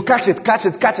 You should catch it.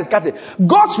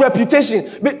 God's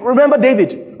reputation. Remember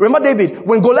David,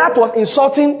 when Goliath was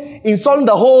insulting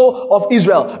the whole of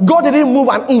Israel, God didn't move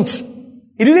an inch.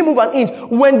 He didn't move an inch.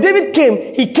 When David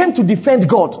came, he came to defend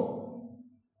God.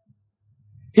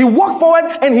 He walked forward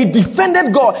and he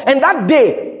defended God. And that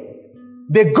day,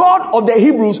 the God of the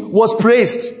Hebrews was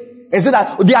praised. And said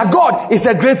that their God is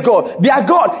a great God. Their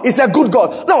God is a good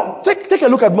God. Now, take a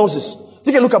look at Moses.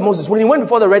 Take a look at Moses. When he went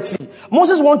before the Red Sea,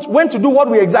 Moses went to do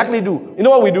what we exactly do. You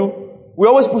know what we do? We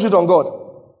always push it on God.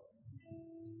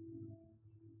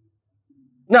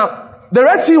 Now, the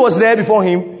Red Sea was there before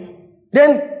him.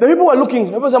 Then the people were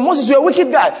looking. People said, Moses, you're a wicked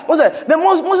guy. Then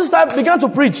Moses began to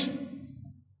preach.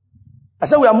 I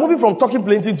said, we are moving from talking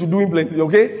plenty to doing plenty,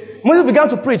 okay? Moses began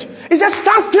to preach. He said,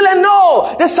 stand still and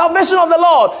know the salvation of the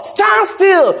Lord. Stand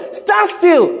still. Stand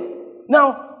still.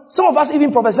 Now, some of us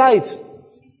even prophesy it.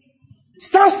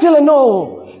 Stand still and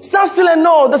know. Stand still and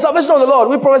know the salvation of the Lord.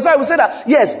 We prophesy, we say that,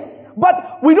 yes.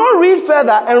 But we don't read further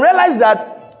and realize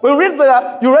that, when we read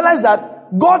further, you realize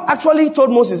that God actually told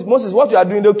Moses, what you are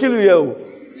doing, they'll kill you here.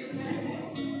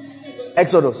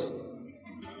 Exodus.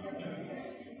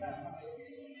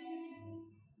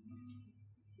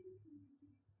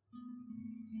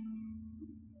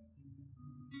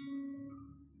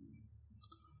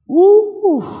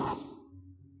 Woo.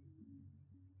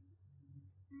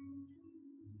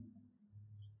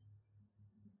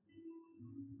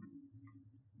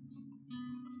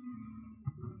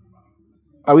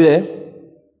 Are we there?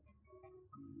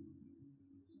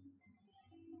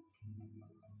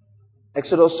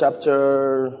 Exodus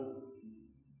chapter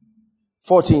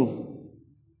 14.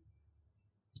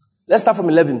 Let's start from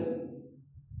 11.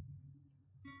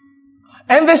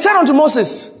 And they said unto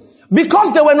Moses,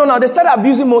 because there were no, now they started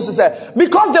abusing Moses.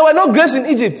 Because there were no graves in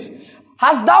Egypt,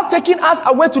 hast thou taken us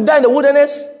away to die in the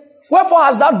wilderness? Wherefore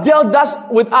hast thou dealt thus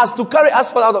with us to carry us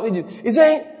forth out of Egypt? He's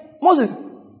saying, Moses,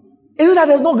 is it that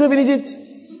there's no grave in Egypt?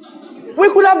 We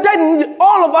could have died in Egypt.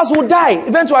 All of us would die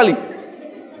eventually.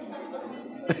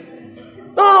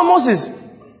 No, Moses.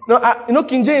 No,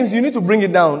 King James, you need to bring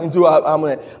it down into our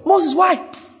Moses, why?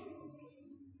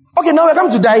 Okay, now we're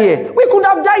coming to die here. We could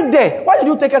have died there. Why did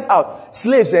you take us out?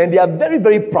 Slaves, and they are very,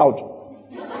 very proud.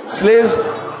 Slaves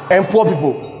and poor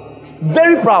people.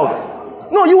 Very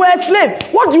proud. No, you were a slave.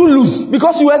 What do you lose?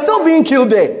 Because you were still being killed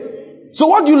there. So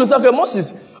what do you lose? Okay,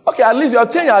 Moses. Okay, at least you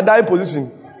have changed our dying position.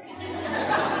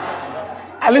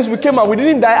 At least we came out. We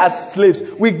didn't die as slaves.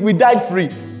 We died free.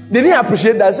 They didn't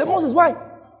appreciate that. I said, Moses, why?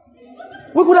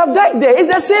 We could have died there.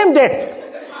 It's the same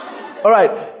death. All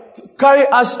right. Carry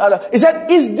us. He said,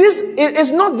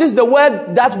 is not this the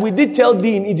word that we did tell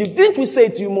thee in Egypt? Didn't we say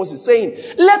to you, Moses, saying,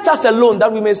 let us alone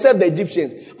that we may serve the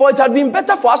Egyptians? For it had been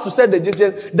better for us to serve the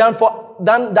Egyptians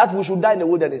than that we should die in the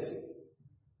wilderness.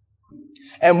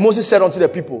 And Moses said unto the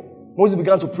people, Moses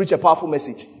began to preach a powerful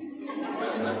message.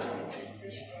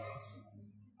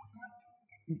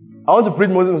 I want to preach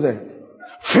Moses and say,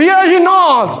 fear ye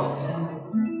not.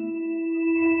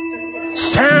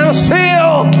 Stand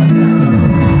still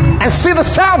and see the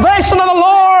salvation of the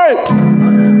Lord.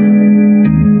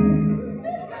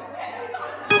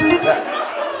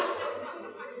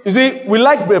 You see, we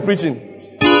like the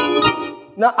preaching.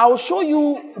 Now, I will show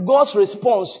you God's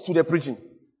response to the preaching.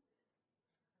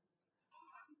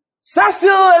 Stand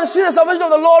still and see the salvation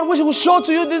of the Lord, which He will show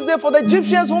to you this day. For the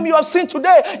Egyptians whom you have seen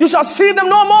today, you shall see them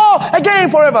no more again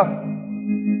forever.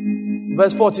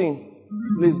 Verse 14.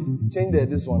 Please change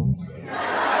this one.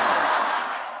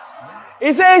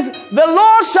 It says, the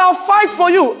Lord shall fight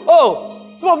for you.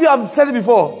 Oh, some of you have said it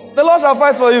before. The Lord shall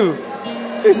fight for you.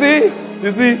 You see?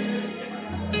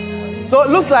 So it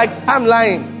looks like I'm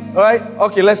lying. All right?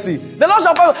 Okay, let's see. The Lord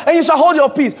shall fight and you shall hold your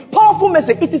peace. Powerful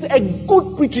message. It is a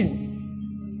good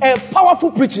preaching. A powerful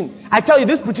preaching. I tell you,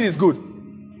 this preaching is good.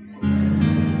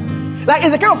 Like,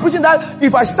 it's the kind of preaching that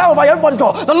if I stand over here, everybody's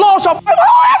going, the Lord shall fight.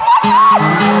 Oh, yes,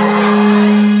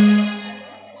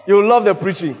 you'll love the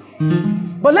preaching.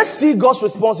 But let's see God's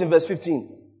response in verse 15.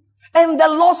 And the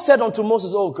Lord said unto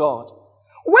Moses, oh God,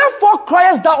 wherefore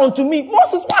criest thou unto me?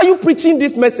 Moses, why are you preaching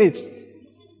this message? Do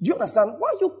you understand? Why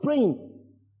are you praying?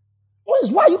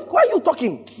 Moses, why are you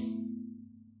talking?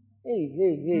 Hey.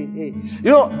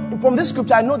 You know, from this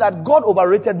scripture, I know that God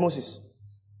overrated Moses.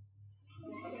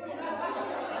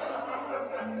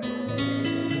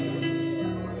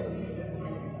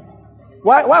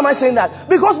 Why am I saying that?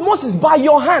 Because Moses, by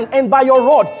your hand and by your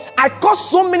rod, I caused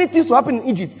so many things to happen in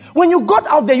Egypt. When you got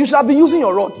out there, you should have been using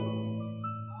your rod.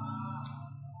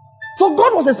 So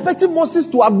God was expecting Moses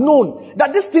to have known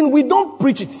that this thing, we don't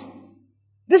preach it.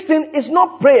 This thing is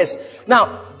not prayers.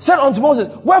 Now, said unto Moses,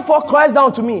 wherefore criest thou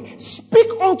unto me? Speak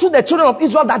unto the children of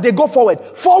Israel that they go forward.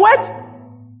 Forward?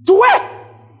 To where?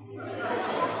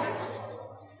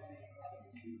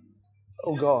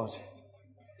 Oh God.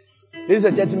 Ladies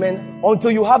and gentlemen,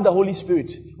 until you have the Holy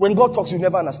Spirit, when God talks, you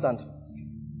never understand.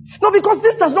 No, because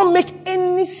this does not make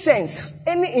any sense.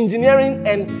 Any engineering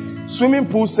and swimming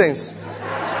pool sense.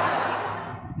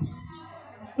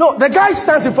 No, the guy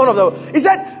stands in front of them. He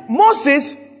said,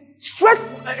 Moses,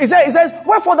 he says,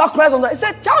 wherefore thou criest unto them? He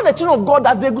said, tell the children of God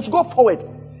that they should go forward.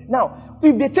 Now,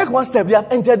 if they take one step, they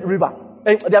have entered river.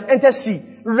 They have entered sea.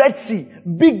 Red Sea.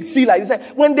 Big sea like this.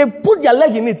 When they put their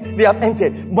leg in it, they have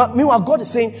entered. But meanwhile, God is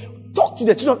saying, talk to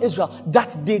the children of Israel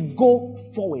that they go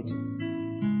forward.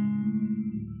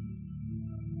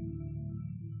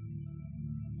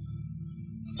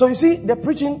 So you see, the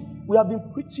preaching, we have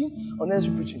been preaching,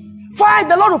 unnecessary preaching. Fight,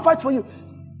 the Lord will fight for you.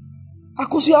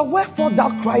 Akosia, wherefore thou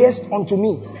criest unto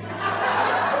me?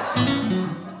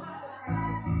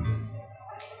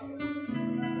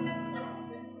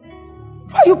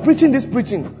 Why are you preaching this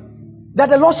preaching? That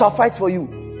the Lord shall fight for you.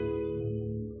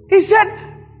 He said,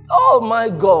 oh my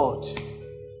God.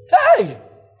 Hey!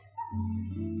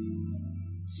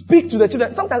 Speak to the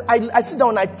children. Sometimes I sit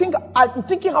down and I'm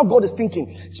thinking how God is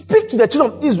thinking. Speak to the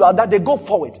children of Israel that they go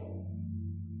forward.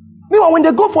 Meanwhile, when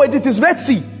they go forward, it is Red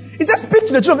Sea. He says, speak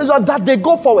to the children of Israel that they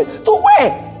go forward. To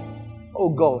where? Oh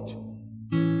God.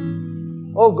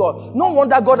 Oh God. No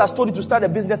wonder God has told you to start a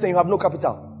business and you have no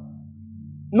capital.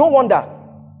 No wonder.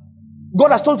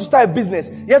 God has told you to start a business.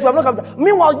 Yes, you have no capital.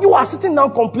 Meanwhile, you are sitting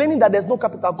down complaining that there's no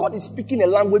capital. God is speaking a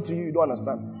language to you you don't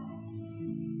understand.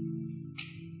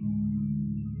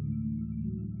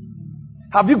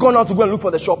 Have you gone out to go and look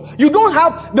for the shop? You don't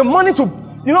have the money to,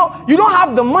 you don't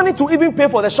have the money to even pay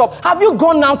for the shop. Have you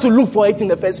gone out to look for it in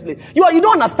the first place? You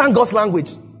don't understand God's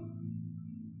language.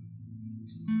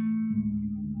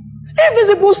 If these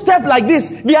people step like this,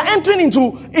 they are entering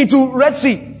into Red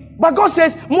Sea. But God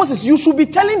says, Moses, you should be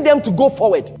telling them to go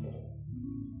forward.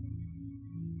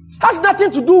 Has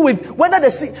nothing to do with whether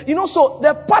the sea, so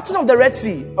the pattern of the Red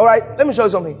Sea, all right, let me show you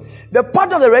something. The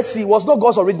part of the Red Sea was not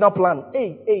God's original plan.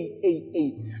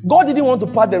 Hey. God didn't want to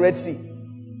part the Red Sea.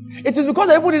 It is because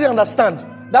the people didn't understand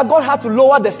that God had to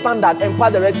lower the standard and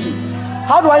part the Red Sea.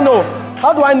 How do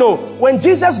I know? When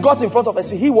Jesus got in front of a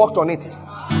sea, he walked on it.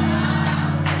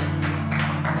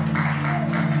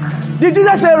 Did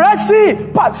Jesus say Red Sea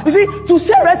part? You see, to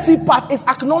say Red Sea part is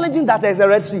acknowledging that there is a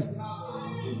Red Sea.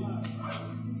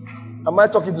 Am I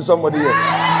talking to somebody here?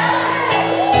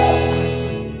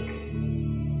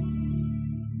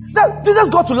 Now, Jesus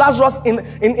got to Lazarus in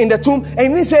the tomb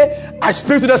and he said, I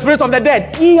speak to the spirit of the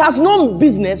dead. He has no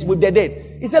business with the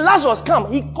dead. He said, Lazarus,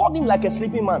 come. He called him like a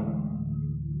sleeping man.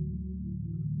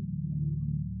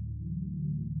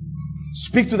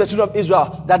 Speak to the children of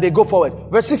Israel that they go forward.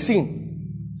 Verse 16.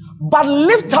 But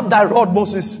lift up thy rod,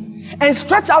 Moses, and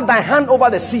stretch out thy hand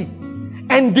over the sea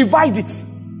and divide it.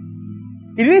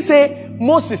 He didn't say,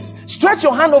 Moses, stretch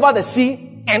your hand over the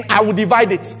sea and I will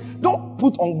divide it. Don't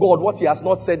put on God what he has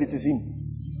not said it is him.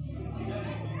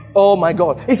 Oh my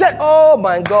God. He said, oh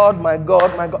my God.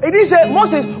 He didn't say,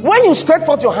 Moses, when you stretch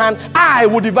forth your hand, I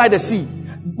will divide the sea.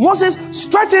 Moses,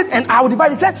 stretch it and I will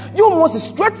divide it. He said, you Moses,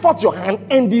 stretch forth your hand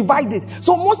and divide it.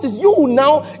 So Moses, you will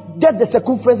now get the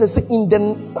circumference and say in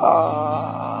the...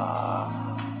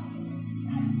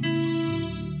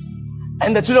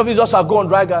 And the children of Israel shall go on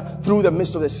dry ground through the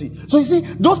midst of the sea. So you see,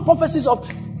 those prophecies of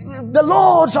the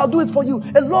Lord shall do it for you.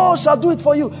 The Lord shall do it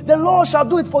for you. The Lord shall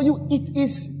do it for you. It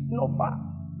is not far.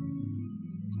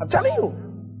 I'm telling you.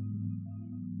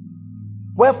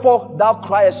 Wherefore thou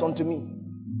criest unto me.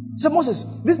 Say, Moses,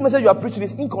 this message you are preaching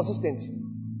is inconsistent.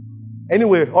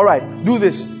 Anyway, all right, do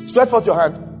this. Stretch forth your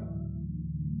hand.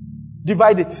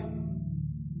 Divide it.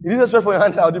 You didn't stretch for your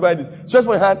hand, I'll divide it. Stretch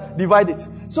for your hand, divide it.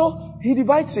 So he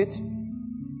divides it.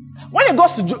 When it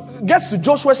gets to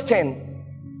Joshua's 10,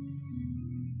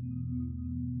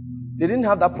 they didn't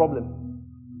have that problem.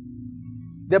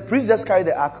 The priests just carried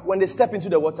the ark. When they step into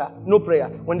the water, no prayer.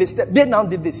 When they now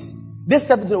did this. They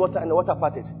stepped into the water and the water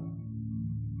parted.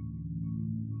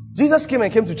 Jesus came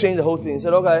to change the whole thing. He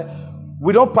said, okay,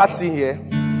 we don't part sea here.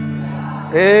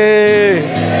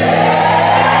 Hey.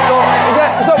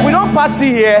 So we don't part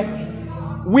sea here.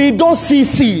 We don't see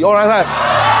sea. All right.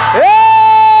 Hey!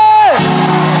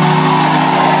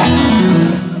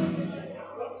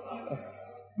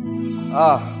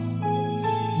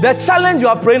 The challenge you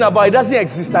are praying about, it doesn't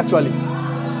exist actually.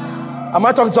 Am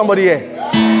I talking to somebody here?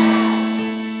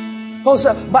 Oh,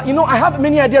 sir, but I have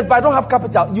many ideas, but I don't have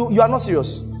capital. You are not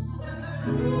serious.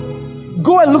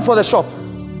 Go and look for the shop.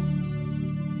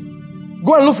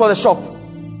 Go and look for the shop.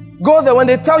 Go there when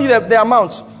they tell you the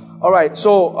amount. All right,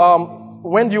 so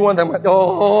when do you want them?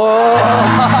 Oh,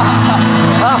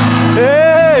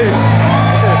 hey,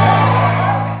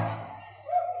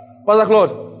 Pastor Claude,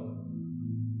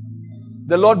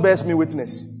 the Lord bears me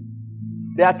witness.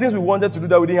 There are things we wanted to do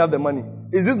that we didn't have the money.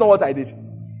 Is this not what I did?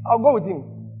 I'll go with him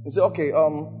and say, okay,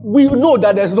 we know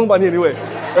that there's no money anywhere.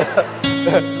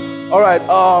 All right,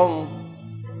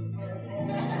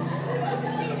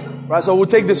 right, so we'll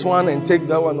take this one and take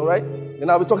that one, all right? Then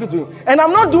I'll be talking to him. And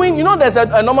I'm not doing, there's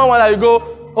a normal one that you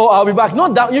go, oh, I'll be back.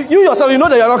 Not that, you yourself, you know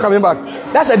that you're not coming back.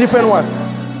 That's a different one.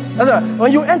 That's right.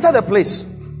 When you enter the place,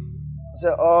 I say,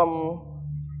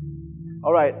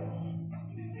 all right.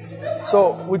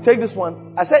 So we take this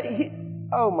one. I said,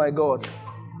 oh my God.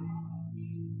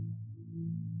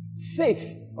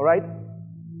 Faith, all right?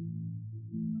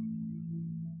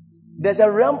 There's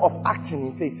a realm of acting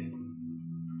in faith.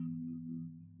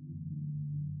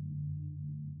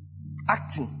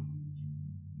 Acting.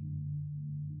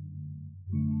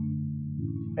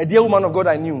 A dear woman of God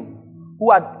I knew,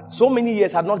 who had so many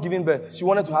years had not given birth. She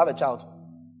wanted to have a child.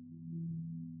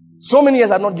 So many years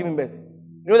had not given birth.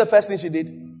 You know the first thing she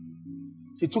did?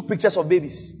 She took pictures of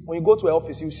babies. When you go to her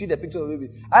office, you see the pictures of babies.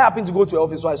 I happened to go to her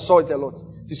office, so I saw it a lot.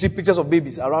 You see pictures of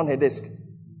babies around her desk.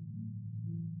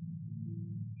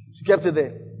 She kept it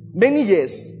there. Many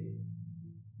years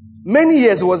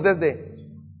it was just there.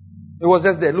 It was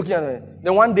just there, looking at her.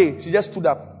 Then one day, she just stood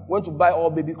up, went to buy all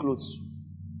baby clothes.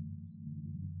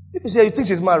 If you say, you think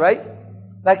she's mad, right?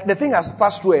 Like the thing has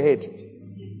passed through her head.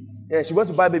 Yeah, she went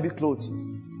to buy baby clothes.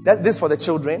 This for the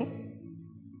children.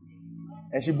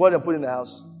 And she bought and put in the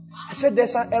house. I said,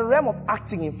 there's a realm of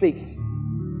acting in faith.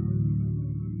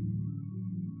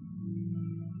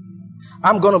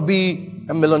 I'm going to be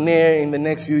a millionaire in the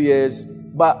next few years.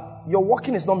 But your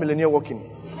walking is not millionaire walking.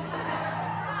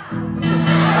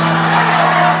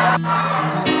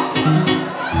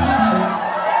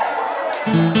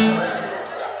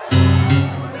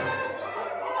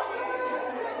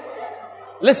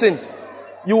 Listen,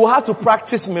 you will have to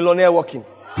practice millionaire walking.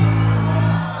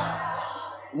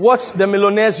 Watch the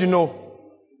millionaires you know.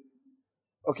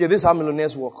 Okay, this is how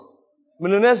millionaires walk.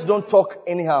 Millionaires don't talk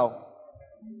anyhow.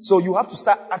 So you have to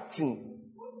start acting.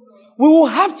 We will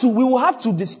have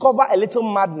to discover a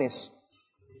little madness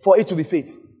for it to be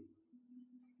faith.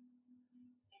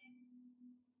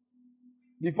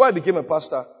 Before I became a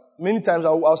pastor, many times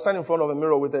I'll stand in front of a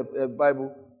mirror with a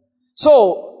Bible.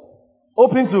 So,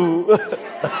 open to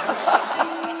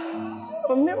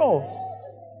a mirror.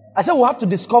 I said we'll have to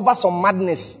discover some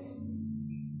madness.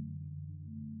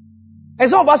 And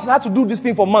some of us had to do this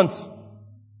thing for months.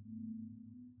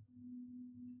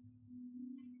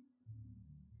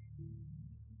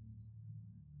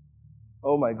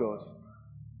 Oh my God.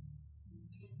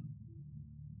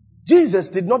 Jesus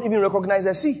did not even recognize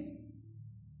the sea.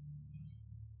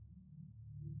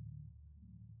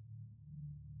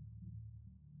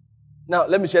 Now,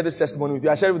 let me share this testimony with you.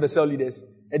 I shared it with the cell leaders.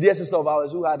 A dear sister of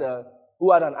ours who had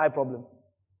an eye problem.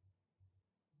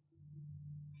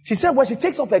 She said when she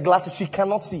takes off her glasses, she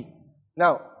cannot see.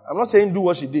 Now, I'm not saying do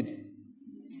what she did.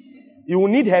 You will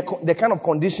need the kind of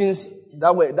conditions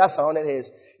that surrounded her.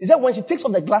 She said when she takes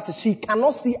off the glasses, she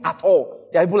cannot see at all.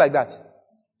 There are people like that.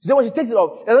 She said when she takes it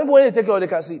off, there are people when they take it off, they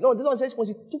can see. No, this one says when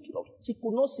she took it off, she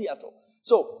could not see at all.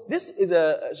 So,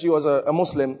 she was a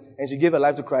Muslim, and she gave her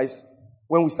life to Christ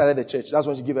when we started the church. That's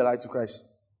when she gave her life to Christ.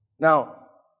 Now,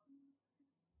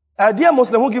 A dear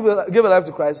Muslim who gave her life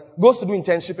to Christ goes to do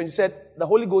internship, and she said, the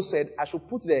Holy Ghost said, I should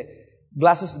put the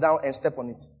glasses down and step on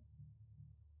it.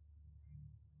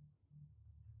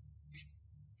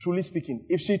 Truly speaking,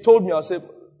 if she told me, I'll say,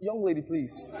 young lady,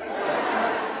 please.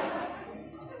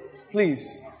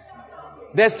 Please.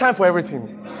 There's time for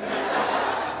everything.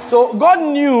 So God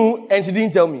knew, and she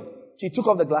didn't tell me. She took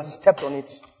off the glasses, stepped on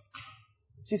it.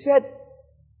 She said,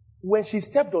 when she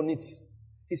stepped on it,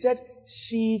 she said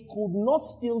she could not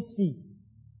still see.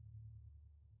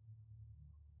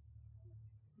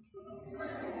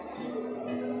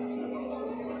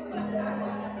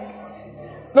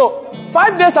 No,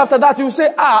 5 days after that, you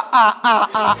say,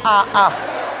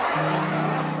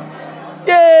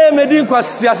 Yeah, me didn't quite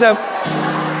yourself.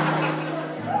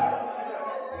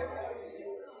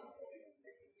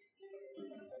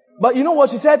 But you know what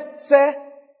she said? Sir,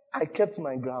 I kept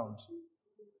my ground.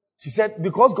 She said,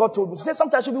 because God told me. She said,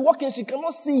 sometimes she'll be walking, she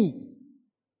cannot see.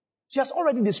 She has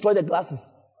already destroyed the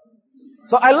glasses.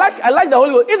 So I like the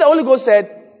Holy Ghost. If the Holy Ghost said,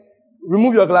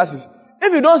 remove your glasses.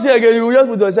 If you don't see again, you will just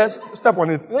put yourself, step on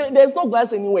it. There's no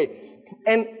glass anyway.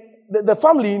 And the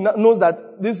family knows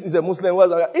that this is a Muslim.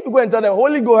 If you go and tell them,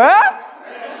 Holy Ghost,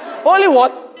 Holy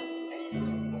what?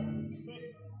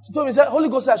 She told me, Holy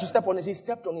Ghost said I should step on it. She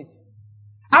stepped on it.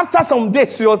 After some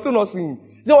days, she was still not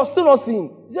seeing. She was still not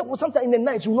seeing. She said, well, sometimes in the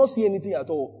night, she will not see anything at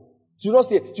all. She will not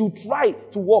see. She will try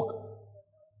to walk.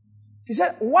 She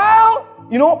said,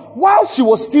 while she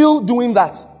was still doing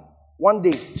that, one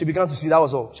day, she began to see. That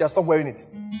was all. She had stopped wearing it.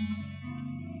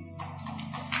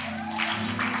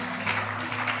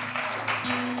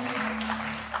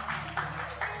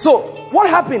 So, what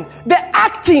happened? The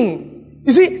acting.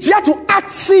 You see, she had to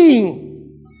act seeing.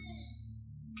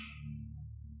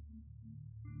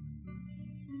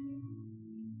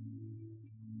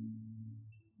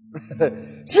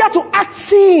 She had to act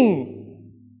seeing.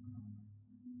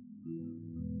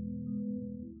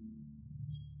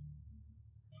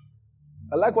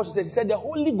 I like what she said. She said, the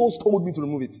Holy Ghost told me to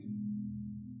remove it.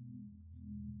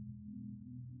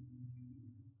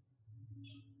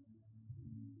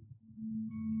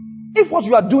 If what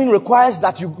you are doing requires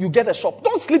that you get a shop,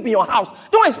 don't sleep in your house.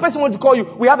 Don't expect someone to call you,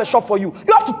 we have a shop for you.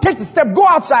 You have to take the step, go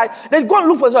outside, then go and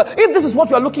look for a shop. If this is what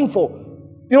you are looking for,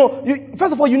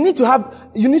 first of all, you need to have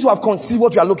conceived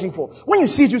what you are looking for. When you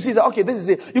see it, you see, okay, this is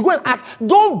it. You go and act.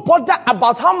 Don't bother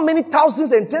about how many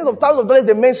thousands and tens of thousands of dollars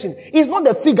they mention. It's not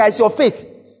the figure, it's your faith.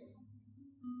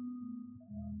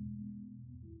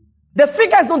 The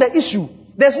figure is not the issue.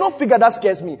 There's no figure that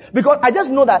scares me. Because I just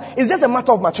know that it's just a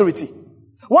matter of maturity.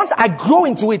 Once I grow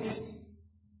into it,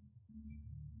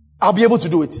 I'll be able to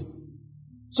do it.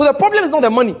 So the problem is not the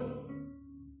money.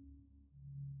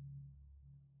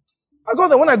 I go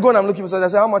there. When I go and I'm looking for something, I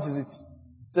say, how much is it?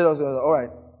 Say, all right.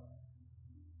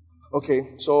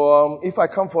 Okay, so if I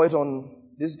come for it on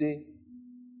this day,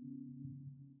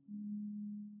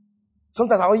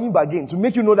 sometimes I'll even bargain to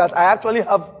make you know that I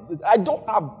don't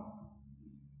have.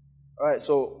 All right,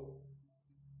 so,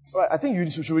 I think you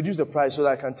should reduce the price so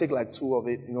that I can take like 2 of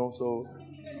it, so.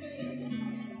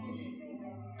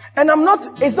 And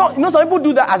some people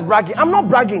do that as bragging. I'm not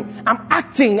bragging. I'm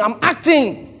acting.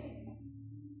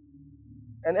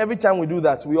 And every time we do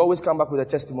that, we always come back with a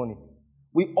testimony.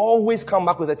 We always come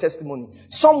back with a testimony.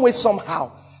 Some way,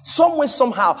 somehow,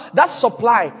 that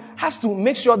supply has to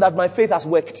make sure that my faith has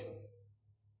worked.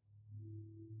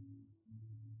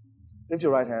 Lift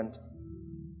your right hand.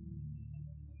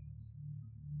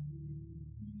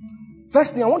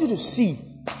 First thing, I want you to see.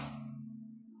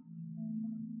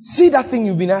 See that thing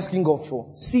you've been asking God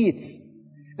for. See it.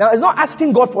 Now, it's not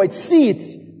asking God for it. See it.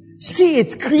 See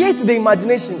it. Create the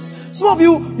imagination. Some of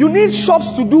you need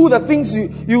shops to do the things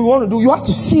you want to do. You have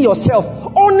to see yourself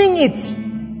owning it.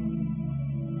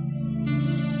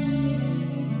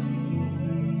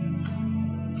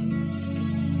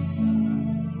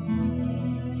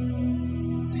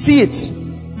 See it.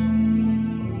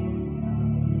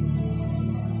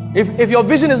 If your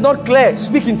vision is not clear,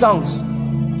 speak in tongues.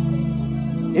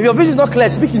 If your vision is not clear,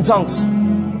 speak in tongues.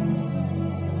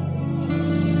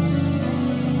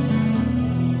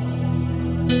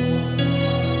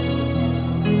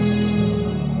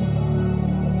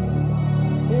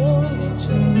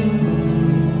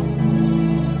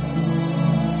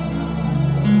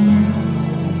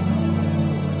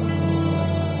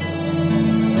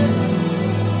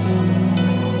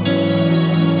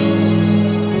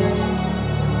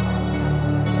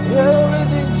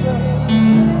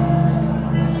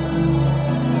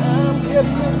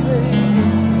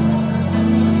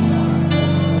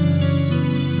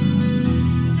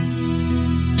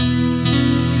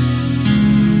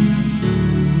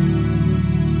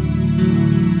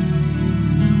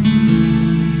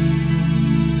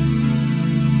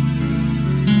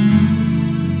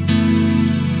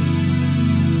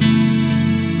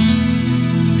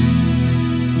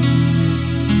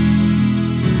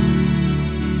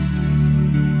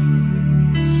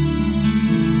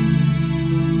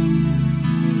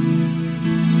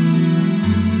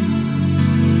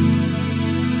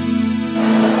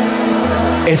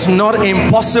 It's not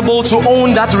impossible to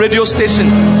own that radio station.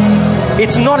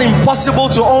 It's not impossible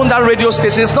to own that radio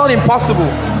station. It's not impossible.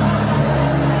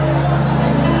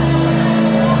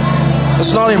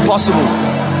 It's not impossible.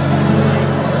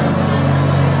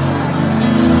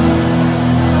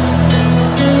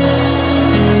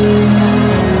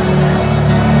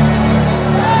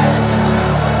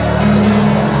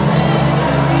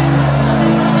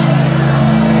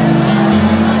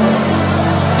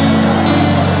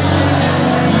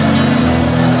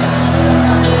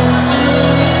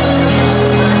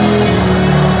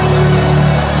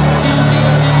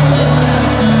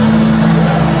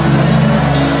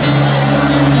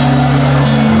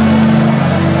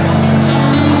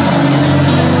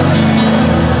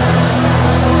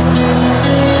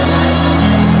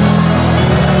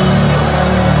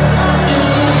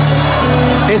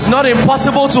 It's not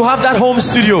impossible to have that home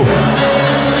studio.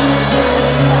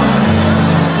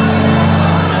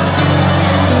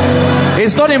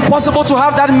 It's not impossible to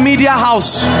have that media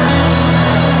house.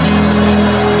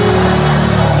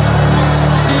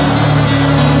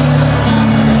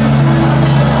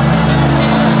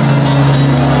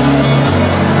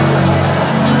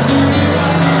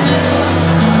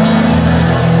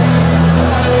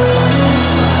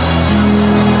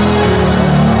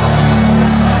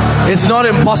 It's not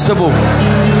impossible.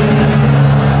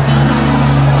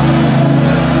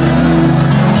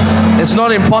 It's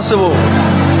not impossible.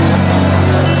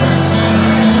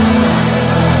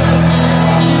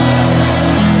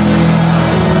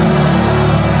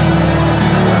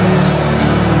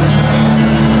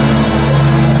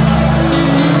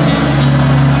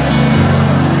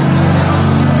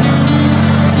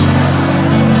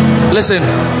 Listen.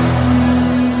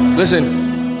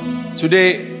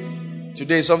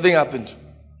 Today something happened.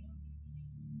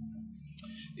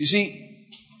 You see,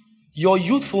 your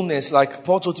youthfulness, like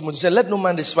Paul told Timothy, said, let no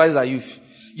man despise thy youth.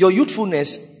 Your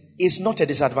youthfulness is not a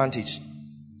disadvantage.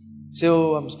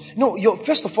 So,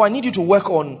 first of all, I need you to work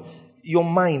on your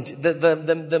mind,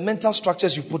 the mental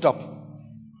structures you've put up.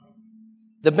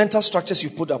 The mental structures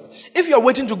you've put up. If you're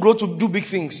waiting to grow to do big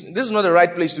things, this is not the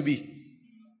right place to be.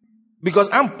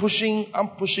 Because I'm pushing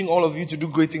all of you to do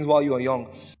great things while you are young.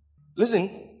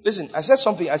 Listen, I said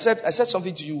something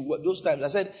to you those times. I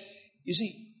said, you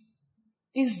see,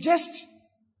 it's just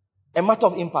a matter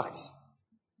of impact.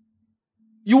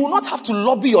 You will not have to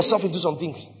lobby yourself into some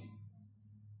things.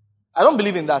 I don't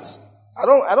believe in that.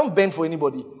 I don't bend for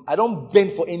anybody. I don't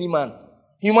bend for any man.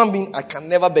 Human being, I can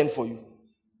never bend for you.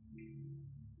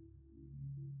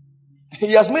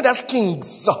 He has made us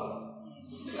kings.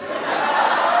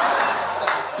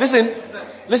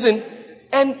 Listen.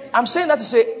 And I'm saying that to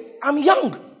say, I'm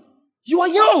young. You are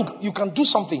young. You can do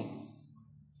something.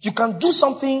 You can do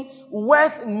something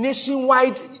worth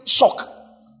nationwide shock.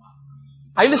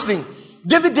 Are you listening?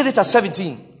 David did it at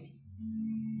 17.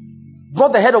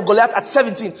 Brought the head of Goliath at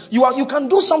 17. You can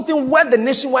do something worth the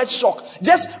nationwide shock.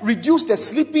 Just reduce the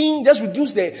sleeping. Just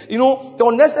reduce the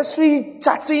unnecessary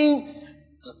chatting.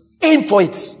 Aim for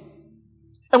it.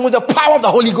 And with the power of the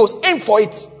Holy Ghost, aim for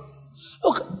it.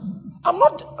 Look,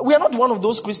 we are not one of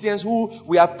those Christians who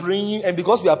we are praying, and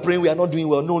because we are praying, we are not doing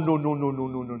well.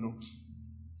 No.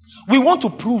 We want to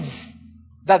prove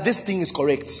that this thing is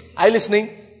correct. Are you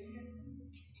listening?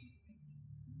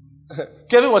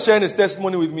 Kevin was sharing his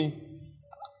testimony with me.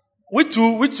 Which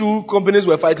two companies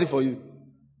were fighting for you?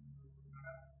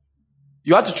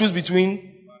 You had to choose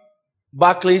between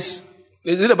Barclays.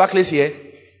 Is it the Barclays here?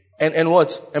 And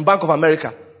what? And Bank of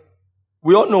America.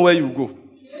 We all know where you go.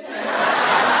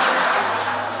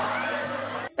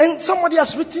 And somebody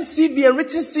has written CV and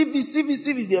written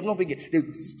CV. They have not been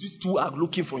getting. These two are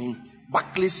looking for him.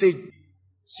 Barclays said,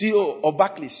 CEO of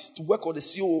Barclays, to work on the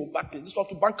CEO of Barclays. This one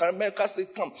to Bank of America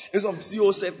said, come. This one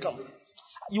CEO said, come.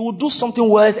 You will do something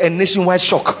worth a nationwide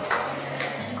shock.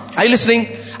 Are you listening?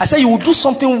 I said you will do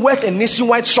something worth a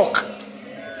nationwide shock.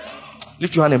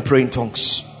 Lift your hand and pray in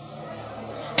tongues.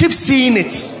 Keep seeing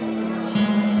it.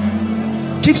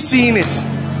 Keep seeing it.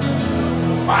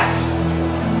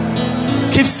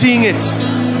 Keep seeing it.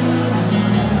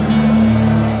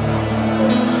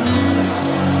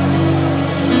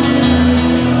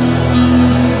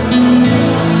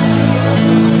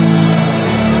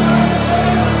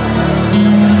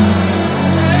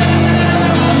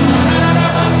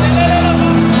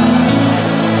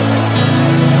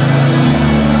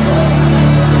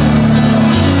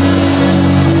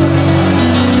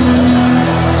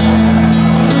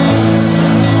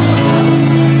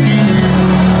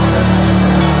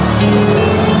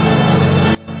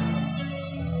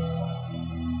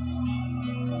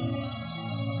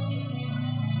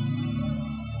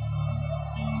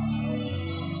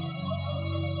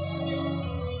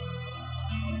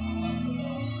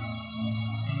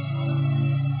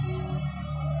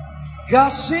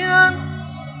 kasihan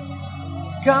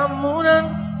kamu dan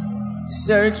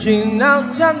searching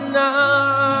out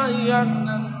jannah, ya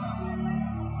nan.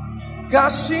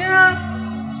 Kasihan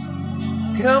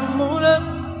kamu dan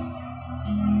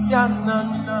ya nan.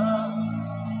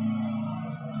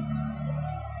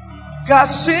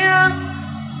 Kasihan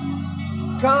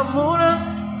kamu dan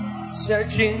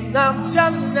searching out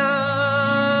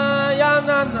jannah, ya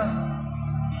nan.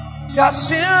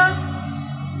 Kasihan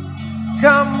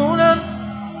kamu dan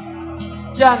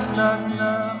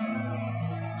jannah.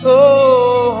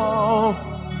 Oh,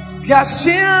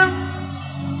 kasihan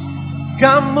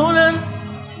kamu dan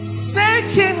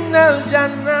searching out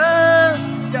jannah,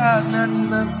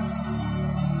 jannah.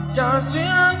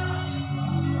 Kasihan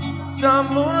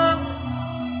kamu dan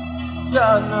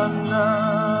jannah.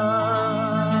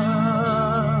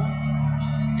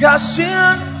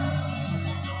 Kasihan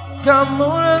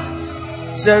kamu dan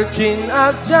searching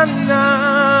out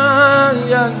jannah,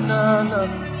 jannah.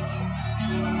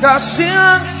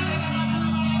 Kasihan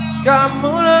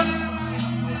kamu dan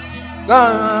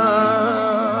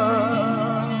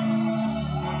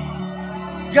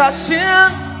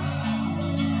kasihan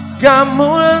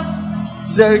kamu dan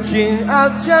searching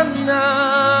out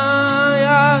jannah,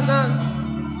 ya nan.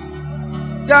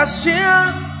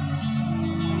 Kasihan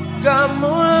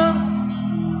kamu dan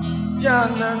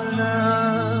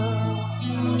jannah.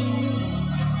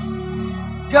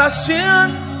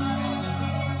 Kasihan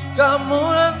kamu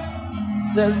dan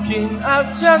searching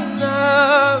out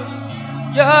jannah,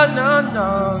 ya nan.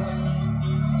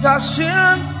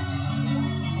 Kasihan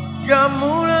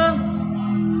kamu dan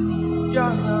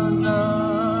jannah.